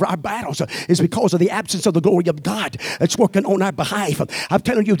winning some of our battles is because of the absence of the glory of God that's working on our behalf. I'm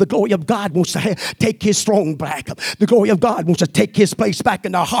telling you, the glory of God wants to take his throne back. The glory of God wants to take his place back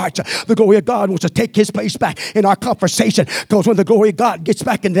in our hearts. The glory of God wants to take his place back in our conversation. Because when the glory of God gets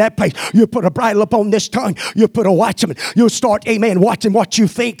back into that place, you put a bridle upon this tongue. You put a watchman. You'll start, amen, watching what you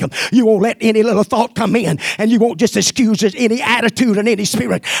think. You won't let any little thought come in. And you won't just excuse any attitude and any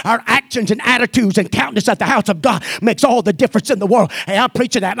spirit. Our actions and attitudes and countenance at the house of God makes all the difference in the world. Hey, I'm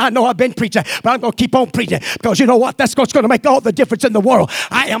preaching that. And I know I've been preaching, but I'm going to keep on preaching. Because you know what? That's what's going to make all the difference in the world.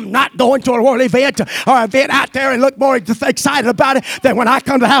 I am not going to a world event or an event out there and look more excited about it than when I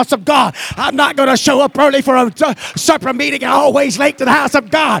come to the house of God. I'm not going to show up early for a supper meeting and always late to the house of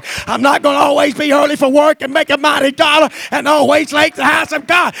God. I'm not going to always be early for work and make a mighty dollar and always late to the house of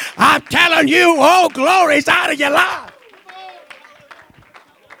God. I'm telling you, oh, glory's out of your life.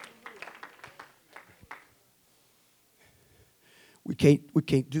 We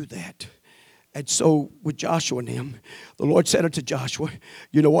can't do that. And so with Joshua and them, the Lord said unto Joshua,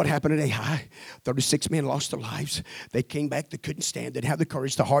 you know what happened at Ai? 36 men lost their lives. They came back. They couldn't stand. They didn't have the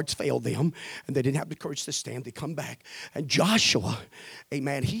courage. The hearts failed them. And they didn't have the courage to stand. They come back. And Joshua,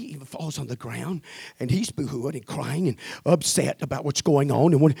 amen, he even falls on the ground. And he's boo-hooing and crying and upset about what's going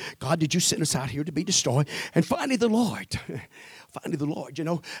on. And when, God, did you send us out here to be destroyed? And finally the Lord... Finally, the Lord, you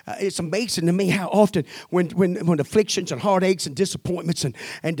know, it's amazing to me how often when afflictions and heartaches and disappointments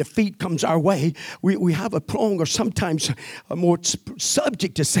and defeat comes our way, we have a prong or sometimes a more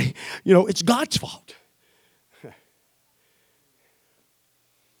subject to say, you know, it's God's fault.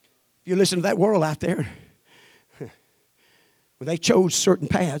 You listen to that world out there, when they chose certain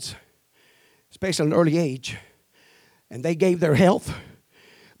paths, especially at an early age, and they gave their health,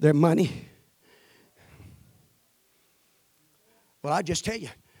 their money. Well, I just tell you,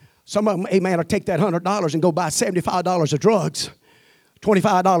 some of them, amen, will take that $100 and go buy $75 of drugs,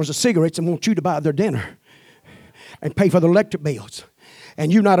 $25 of cigarettes, and want you to buy their dinner and pay for their electric bills.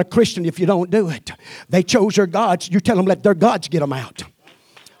 And you're not a Christian if you don't do it. They chose their gods. You tell them let their gods get them out.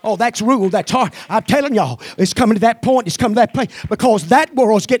 Oh, that's rule. That's hard. I'm telling y'all, it's coming to that point. It's coming to that place because that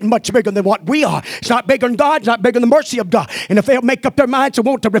world's getting much bigger than what we are. It's not bigger than God. It's not bigger than the mercy of God. And if they'll make up their minds and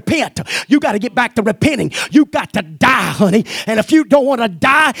want to repent, you got to get back to repenting. You got to die, honey. And if you don't want to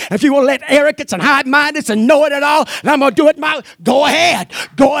die, if you want to let arrogance and high-mindedness and know it at all, and I'm going to do it go ahead.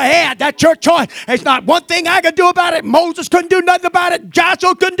 Go ahead. That's your choice. There's not one thing I can do about it. Moses couldn't do nothing about it.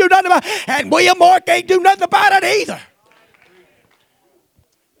 Joshua couldn't do nothing about it. And William Moore can't do nothing about it either.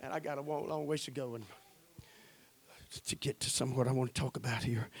 I got a long ways to go and to get to some of what I want to talk about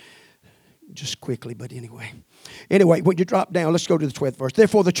here. Just quickly, but anyway. Anyway, when you drop down, let's go to the 12th verse.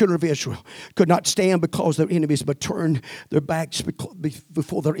 Therefore, the children of Israel could not stand because their enemies, but turned their backs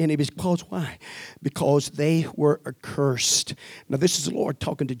before their enemies. Because why? Because they were accursed. Now, this is the Lord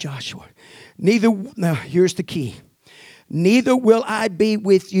talking to Joshua. Now, here's the key. Neither will I be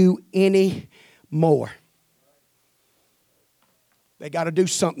with you any more. They got to do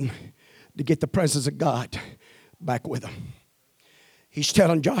something to get the presence of God back with them. He's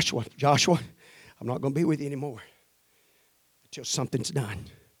telling Joshua, I'm not going to be with you anymore until something's done.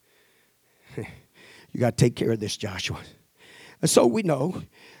 You got to take care of this, Joshua. And so we know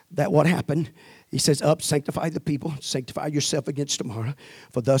that what happened, he says, up, sanctify the people, sanctify yourself against tomorrow.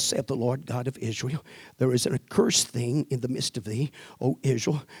 For thus saith the Lord God of Israel, there is an accursed thing in the midst of thee, O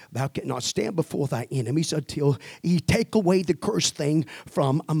Israel. Thou cannot stand before thy enemies until he take away the cursed thing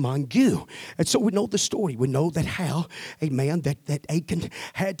from among you. And so we know the story. We know that how a man that Achan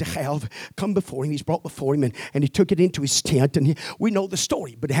had to have come before him. He's brought before him and he took it into his tent. And we know the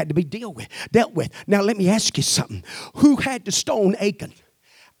story, but it had to be dealt with. Now let me ask you something. Who had to stone Achan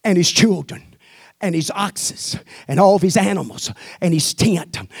and his children? And his oxes, and all of his animals, and his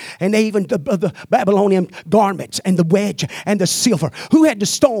tent, and even the Babylonian garments, and the wedge, and the silver. Who had to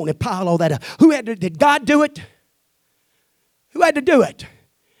stone and pile all that up? Did God do it? Who had to do it?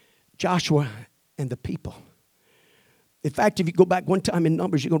 Joshua and the people. In fact, if you go back one time in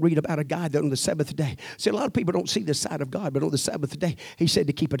Numbers, you're going to read about a guy that on the seventh day. See, a lot of people don't see this side of God, but on the seventh day, he said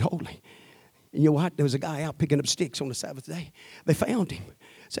to keep it holy. And you know what? There was a guy out picking up sticks on the Sabbath day. They found him.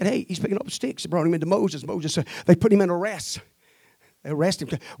 Said, hey, he's picking up sticks. They brought him into Moses. Moses said, they put him in arrest. They arrested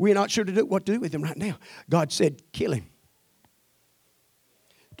him. We're not sure what to do with him right now. God said, kill him.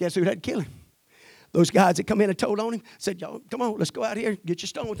 Guess who had to kill him? Those guys that come in and told on him said, y'all, come on, let's go out here, get your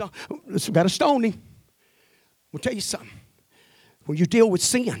stones on. We've got to stone him. I'll tell you something. When you deal with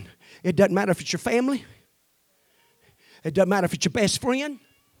sin, it doesn't matter if it's your family. It doesn't matter if it's your best friend.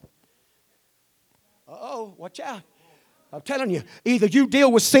 Uh-oh, watch out. I'm telling you, either you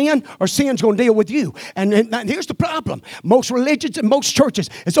deal with sin or sin's going to deal with you. And here's the problem. Most religions and most churches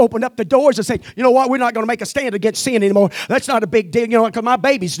has opened up the doors and said, you know what, we're not going to make a stand against sin anymore. That's not a big deal, you know, because my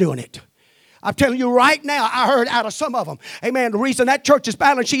baby's doing it. I'm telling you right now, I heard out of some of them. Amen. The reason that church is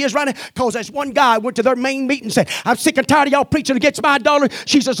battling she is right now, because there's one guy went to their main meeting and said, I'm sick and tired of y'all preaching against my daughter.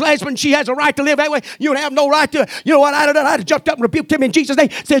 She's a lesbian. She has a right to live that way. You don't have no right to. You know what? I jumped up and rebuked him in Jesus' name.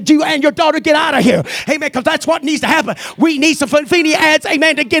 Said, you and your daughter get out of here. Amen. Because that's what needs to happen. We need some Feeney ads,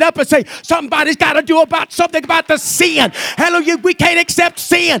 amen, to get up and say, somebody's got to do about something about the sin. Hallelujah. We can't accept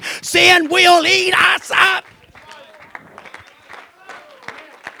sin. Sin will eat us up.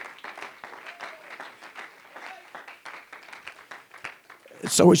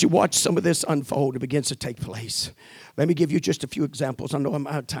 So as you watch some of this unfold, it begins to take place. Let me give you just a few examples. I know I'm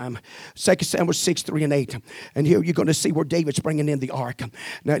out of time. 2 Samuel 6, 3 and 8. And here you're going to see where David's bringing in the ark.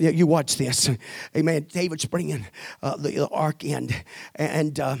 Now, you watch this. Amen. David's bringing the ark in.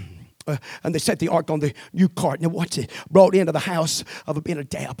 And they set the ark on the new cart. Now watch it. Brought into the house of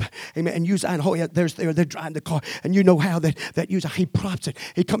Abinadab. Amen. And Uzziah, they're driving the car. And you know how that Uzziah, he props it.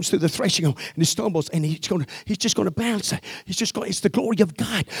 He comes through the threshing hole and he stumbles and he's just going to bounce it. It's the glory of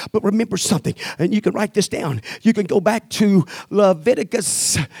God. But remember something. And you can write this down. You can go back to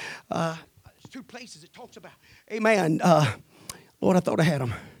Leviticus. There's two places it talks about. Amen. Lord, I thought I had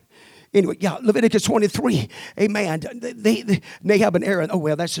them. Anyway, yeah, Leviticus 23, amen. Nahab and Aaron, oh,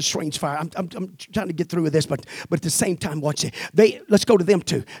 well, that's a strange fire. I'm trying to get through with this, but at the same time, watch it. Let's go to them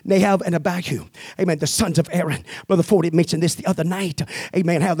too. Nahab and Abihu, amen, the sons of Aaron. Brother Ford had mentioned this the other night,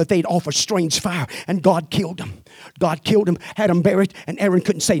 amen, how that they'd offer strange fire, and God killed them. God killed them, had them buried, and Aaron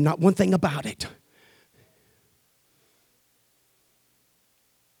couldn't say not one thing about it.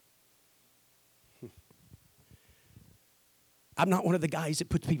 I'm not one of the guys that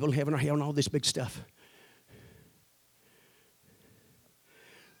puts people in heaven or hell and all this big stuff.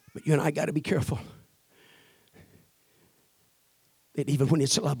 But you and I got to be careful that even when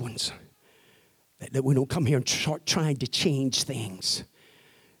it's loved ones, that we don't come here and start trying to change things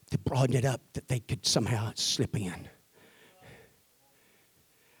to broaden it up, that they could somehow slip in.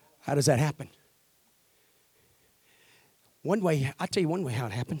 How does that happen? One way, I'll tell you one way how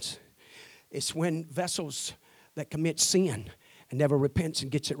it happens. It's when vessels that commit sin and never repents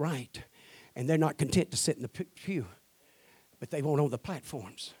and gets it right. And they're not content to sit in the pew, but they want on the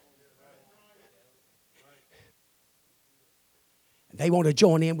platforms. And they want to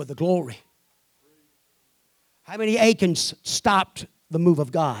join in with the glory. How many Achans stopped the move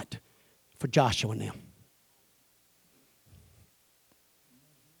of God for Joshua and them?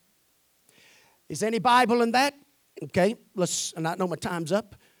 Is there any Bible in that? Okay, and I know my time's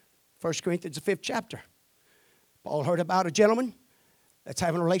up. 1 Corinthians, the 5th chapter. Paul heard about a gentleman that's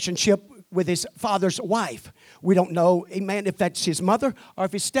having a relationship with his father's wife. We don't know, amen, if that's his mother or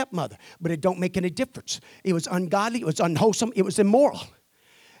if his stepmother. But it don't make any difference. It was ungodly. It was unwholesome. It was immoral.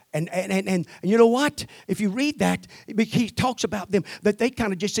 And you know what? If you read that, he talks about them, that they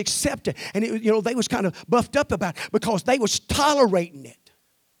kind of just accepted. And, they was kind of buffed up about it because they was tolerating it.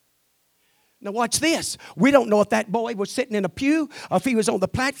 Now watch this. We don't know if that boy was sitting in a pew or if he was on the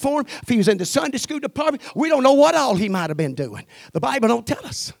platform, if he was in the Sunday school department. We don't know what all he might have been doing. The Bible don't tell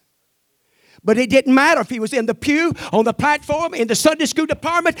us. But it didn't matter if he was in the pew, on the platform, in the Sunday school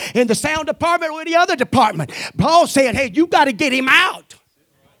department, in the sound department, or any other department. Paul said, hey, you got to get him out.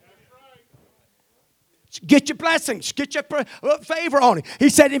 Get your blessings. Get your favor on him. He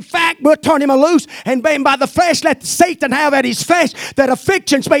said, in fact, we'll turn him loose and by the flesh let Satan have at his flesh that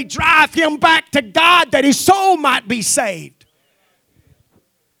afflictions may drive him back to God that his soul might be saved.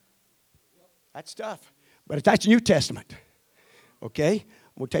 That's tough. But that's New Testament. Okay?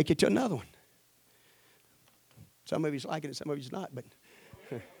 We'll take you to another one. Some of you's liking it, some of you's not. But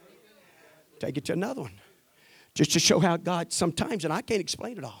take it to another one. Just to show how God sometimes, and I can't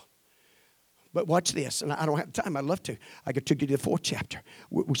explain it all. But watch this, and I don't have time. I'd love to. I could take you to the 4th chapter.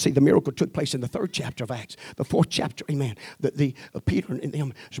 We see the miracle took place in the 3rd chapter of Acts. The 4th chapter, amen. The Peter and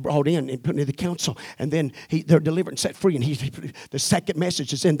them was brought in and put into the council, and then they're delivered and set free. And the second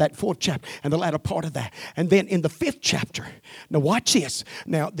message is in that 4th chapter and the latter part of that. And then in the 5th chapter, now watch this.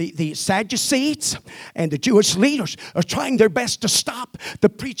 Now the Sadducees and the Jewish leaders are trying their best to stop the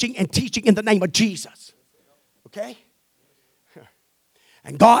preaching and teaching in the name of Jesus. Okay?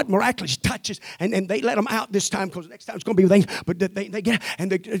 And God miraculously touches, and they let them out this time because next time it's going to be with angels. But they get,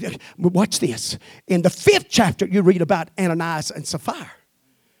 and watch this. In the 5th chapter, you read about Ananias and Sapphira.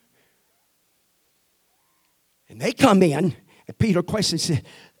 And they come in, and Peter questions,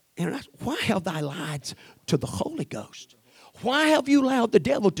 Ananias, why have thou lied to the Holy Ghost? Why have you allowed the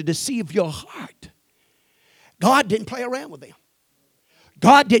devil to deceive your heart? God didn't play around with them.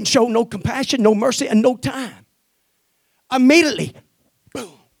 God didn't show no compassion, no mercy, and no time. Immediately,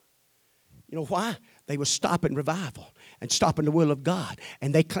 boom. You know why? They were stopping revival and stopping the will of God.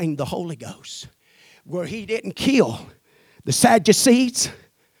 And they claimed the Holy Ghost. Where he didn't kill the Sadducees,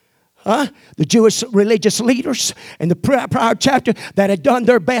 the Jewish religious leaders in the prior chapter that had done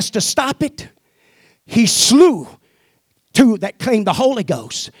their best to stop it. He slew two that claimed the Holy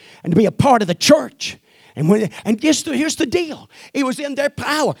Ghost and to be a part of the church. And here's the deal. It was in their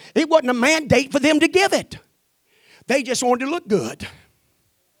power. It wasn't a mandate for them to give it. They just wanted to look good.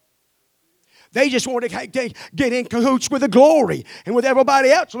 They just wanted to get in cahoots with the glory and with everybody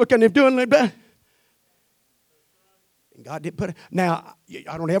else looking and doing it. And God didn't put it. Now,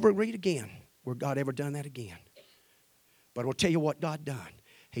 I don't ever read again where God ever done that again. But I'll tell you what God done.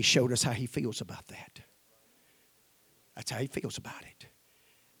 He showed us how he feels about that. That's how he feels about it.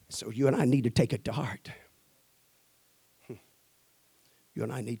 So you and I need to take it to heart. You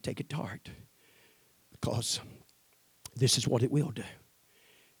and I need to take it to heart. Because this is what it will do.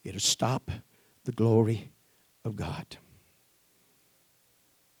 It'll stop the glory of God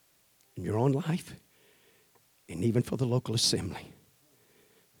in your own life and even for the local assembly.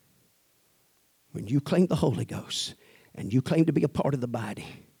 When you claim the Holy Ghost and you claim to be a part of the body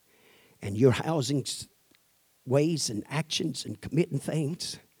and you're housing ways and actions and committing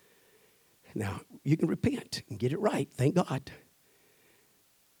things, now you can repent and get it right, thank God.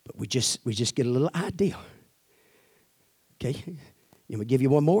 But we just get a little idea. Okay, I'm going to give you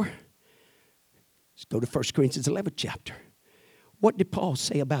one more. Let's go to 1 Corinthians 11th chapter. What did Paul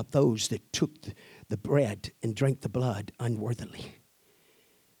say about those that took the bread and drank the blood unworthily?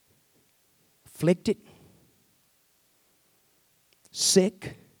 Afflicted,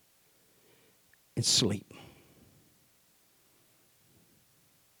 sick, and sleep.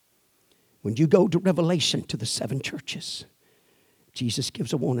 When you go to Revelation to the 7 churches, Jesus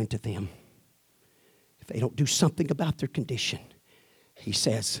gives a warning to them. If they don't do something about their condition, he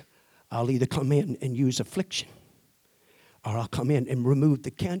says, I'll either come in and use affliction, or I'll come in and remove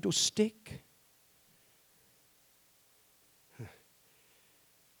the candlestick.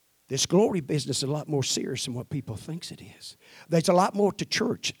 This glory business is a lot more serious than what people think it is. There's a lot more to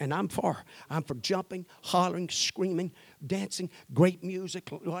church, and I'm for jumping, hollering, screaming, dancing, great music,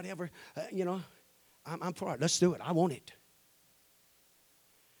 whatever. I'm for it. Let's do it. I want it.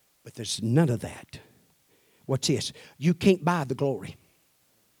 But there's none of that. What's this? You can't buy the glory.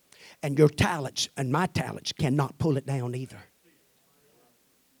 And your talents and my talents cannot pull it down either.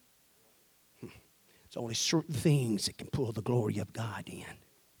 It's only certain things that can pull the glory of God in.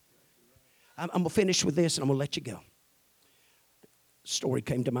 I'm going to finish with this and I'm going to let you go. A story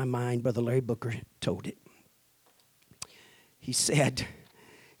came to my mind. Brother Larry Booker told it. He said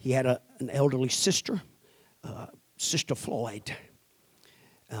he had an elderly sister, Sister Floyd.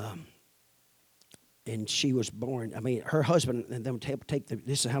 And she was born, her husband and them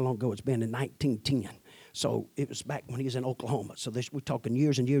this is how long ago it's been, in 1910. So it was back when he was in Oklahoma. So we're talking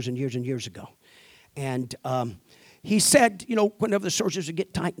years and years and years and years ago. And he said, whenever the surgeries would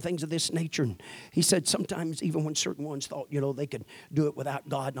get tight and things of this nature, and he said sometimes even when certain ones thought, they could do it without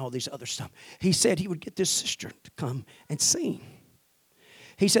God and all these other stuff, he said he would get this sister to come and sing.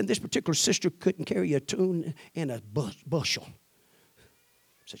 He said this particular sister couldn't carry a tune in a bushel.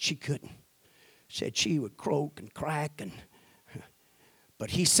 Said she couldn't. Said she would croak and crack.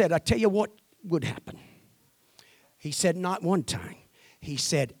 But he said, I tell you what would happen. He said not one time. He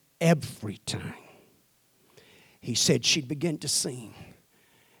said every time. He said she'd begin to sing.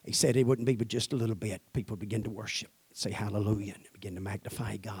 He said it wouldn't be but just a little bit. People would begin to worship, say hallelujah, and begin to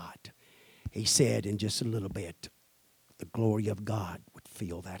magnify God. He said in just a little bit, the glory of God would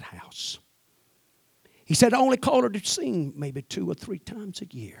fill that house. He said, I only called her to sing maybe 2 or 3 times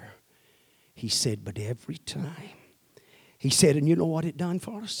a year. He said, but every time. He said, and you know what it done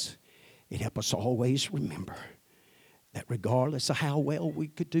for us? It helps us always remember that regardless of how well we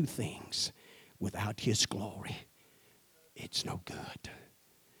could do things, without His glory, it's no good.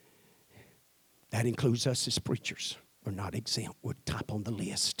 That includes us as preachers. We're not exempt. We're top on the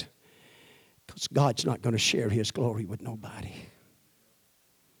list. Because God's not going to share His glory with nobody.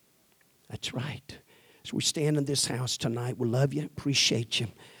 That's right. As we stand in this house tonight, we love you, appreciate you.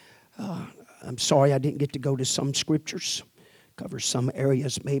 I'm sorry I didn't get to go to some scriptures, cover some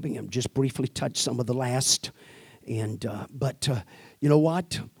areas maybe, and just briefly touch some of the last. But you know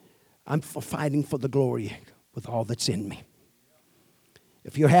what? I'm fighting for the glory with all that's in me.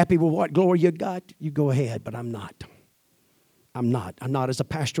 If you're happy with what glory you got, you go ahead, but I'm not. I'm not as a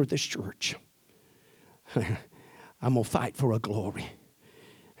pastor of this church. I'm going to fight for a glory.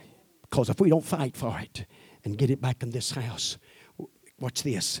 Because if we don't fight for it and get it back in this house, watch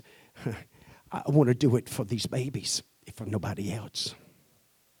this. I want to do it for these babies, if for nobody else.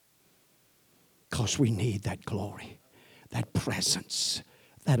 Because we need that glory, that presence,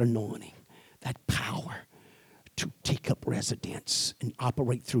 that anointing, that power to take up residence and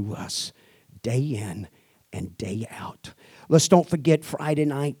operate through us day in and day out. Let's don't forget Friday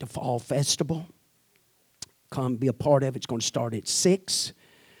night, the Fall Festival. Come be a part of it. It's going to start at 6.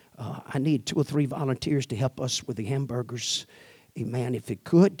 I need 2 or 3 volunteers to help us with the hamburgers. Amen, if it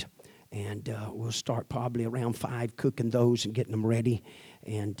could. And we'll start probably around 5 cooking those and getting them ready.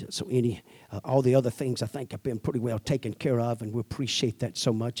 And so all the other things I think have been pretty well taken care of, and we appreciate that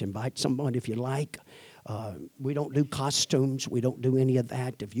so much. Invite someone if you like. We don't do costumes. We don't do any of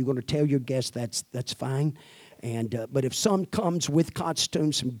that. If you're going to tell your guests, that's fine. But if some comes with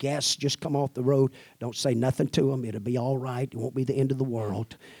costumes, some guests just come off the road, don't say nothing to them. It'll be all right. It won't be the end of the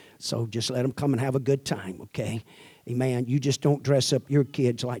world. So just let them come and have a good time, okay? Amen. You just don't dress up your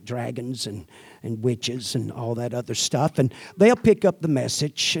kids like dragons and witches and all that other stuff. And they'll pick up the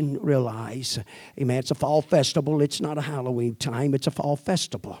message and realize, amen, it's a fall festival. It's not a Halloween time. It's a fall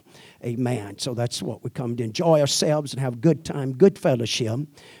festival. Amen. So that's what we come to enjoy ourselves and have a good time, good fellowship.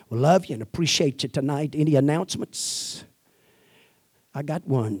 We love you and appreciate you tonight. Any announcements? I got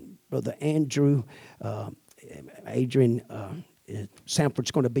one. Brother Andrew, Adrian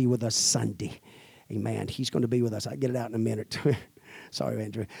Sanford's going to be with us Sunday. Amen. He's going to be with us. I'll get it out in a minute. Sorry,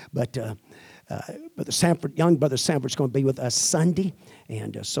 Andrew. But young Brother Sanford's going to be with us Sunday.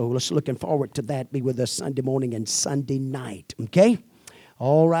 And so let's looking forward to that. Be with us Sunday morning and Sunday night. Okay?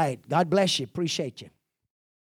 All right. God bless you. Appreciate you.